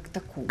жінку як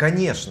таку.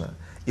 Конечно.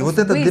 И вот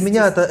это для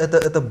меня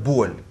это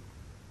боль.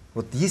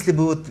 Вот если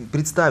бы вот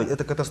представить,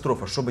 это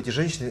катастрофа, что бы эти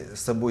женщины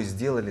с собой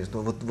сделали,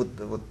 что вот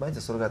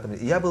понимаете, суррогатное.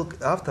 Я был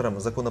автором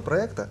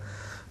законопроекта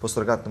по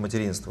суррогатному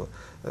материнству.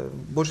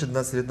 Больше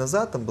 12 лет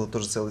назад, там была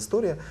тоже целая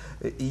история,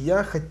 и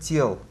я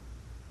хотел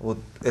вот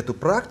эту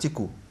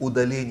практику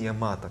удаления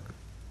маток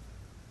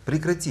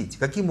прекратить.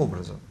 Каким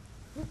образом?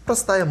 Ну,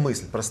 простая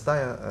мысль,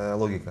 простая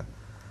логика.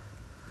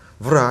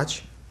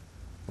 Врач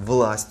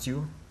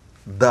властью,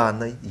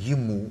 данной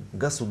ему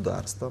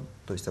государством,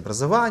 то есть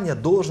образование,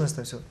 должность,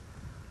 там все,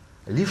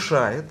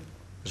 лишает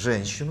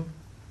женщину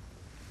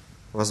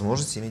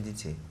возможности иметь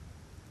детей.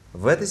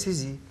 В этой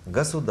связи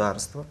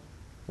государство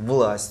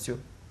властью,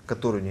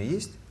 которая у нее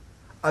есть,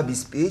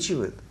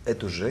 обеспечивает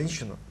эту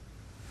женщину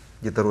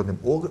детородным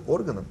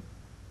органом,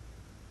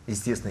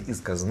 естественно,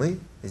 из казны,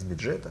 из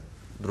бюджета,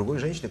 другой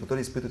женщины,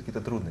 которая испытывает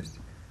какие-то трудности.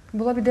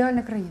 Була б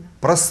ідеальна країна.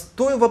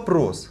 Простой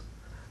вопрос.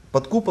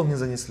 Под купол не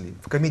занесли.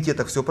 В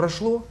комитетах все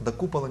прошло, до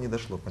купола не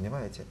дошло,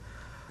 понимаете?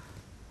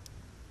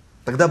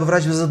 Тогда бы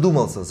врач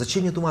задумался,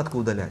 зачем мне эту матку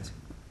удалять?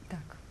 Так.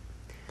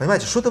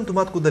 Понимаете, что там ту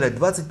матку удалять?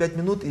 25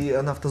 минут и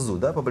она в тазу,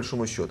 да, по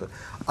большому счету.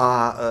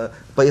 А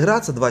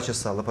поиграться 2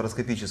 часа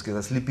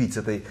лапароскопически, слепить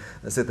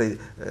с этой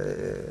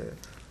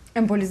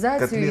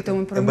Эмболизацию и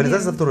тому подобное.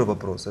 Эмболизация — это второй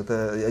вопрос.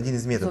 Это один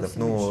из методов.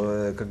 Совсем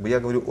Но как бы я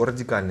говорю о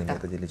радикальном Так,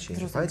 методе лечения.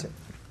 зрозуміло. Понимаете?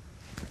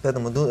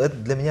 Поэтому ну, это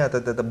для меня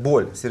это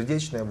боль,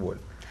 сердечная боль.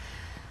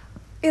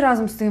 І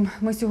разом з тим,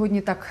 ми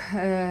сьогодні так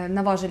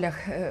на важелях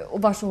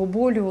вашого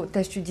болю,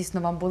 те, що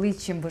дійсно вам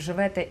болить, чим ви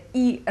живете,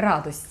 і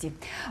радості.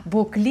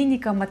 Бо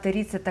клініка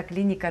матері – це та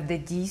клініка, де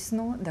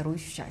дійсно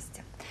дарують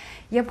щастя.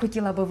 Я б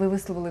хотіла, аби ви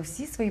висловили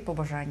всі свої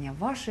побажання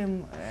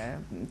вашим,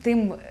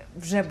 тим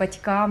вже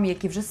батькам,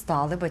 які вже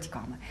стали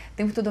батьками,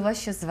 тим, хто до вас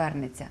ще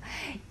звернеться,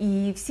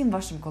 і всім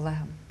вашим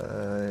колегам.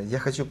 Я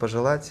хочу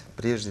пожелать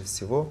прежде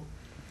всего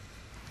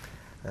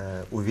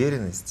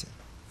уверенности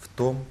в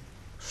том,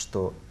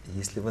 что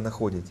если вы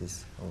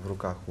находитесь в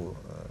руках у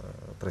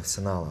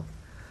профессионалов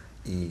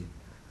и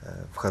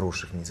в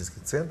хороших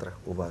медицинских центрах,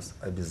 у вас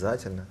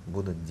обязательно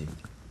будут дети.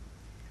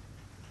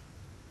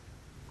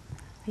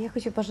 Я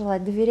хочу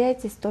пожелать,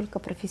 доверяйтесь только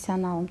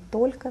профессионалам,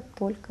 только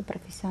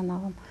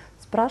профессионалам.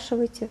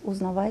 Спрашивайте,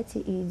 узнавайте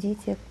и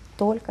идите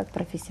только к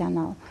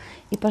профессионалам.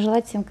 И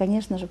пожелать всем,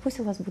 конечно же, пусть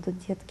у вас будут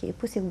детки, и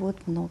пусть их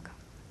будет много.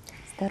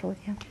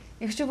 Здоров'я.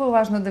 Якщо ви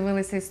уважно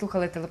дивилися і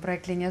слухали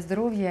телепроект «Лінія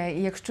здоров'я»,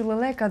 і якщо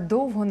лелека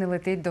довго не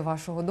летить до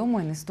вашого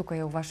дому і не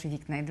стукає у ваші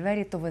вікна і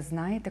двері, то ви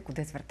знаєте,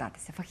 куди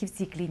звертатися.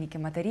 Фахівці клініки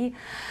матері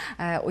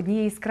 –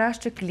 однієї з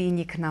кращих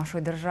клінік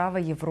нашої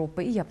держави,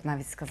 Європи і, я б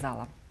навіть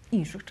сказала,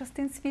 інших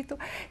частин світу,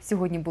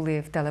 сьогодні були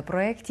в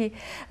телепроекті.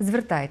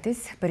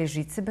 Звертайтесь,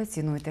 бережіть себе,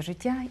 цінуйте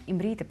життя і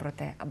мрійте про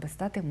те, аби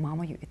стати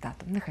мамою і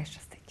татом. Нехай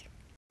щастить!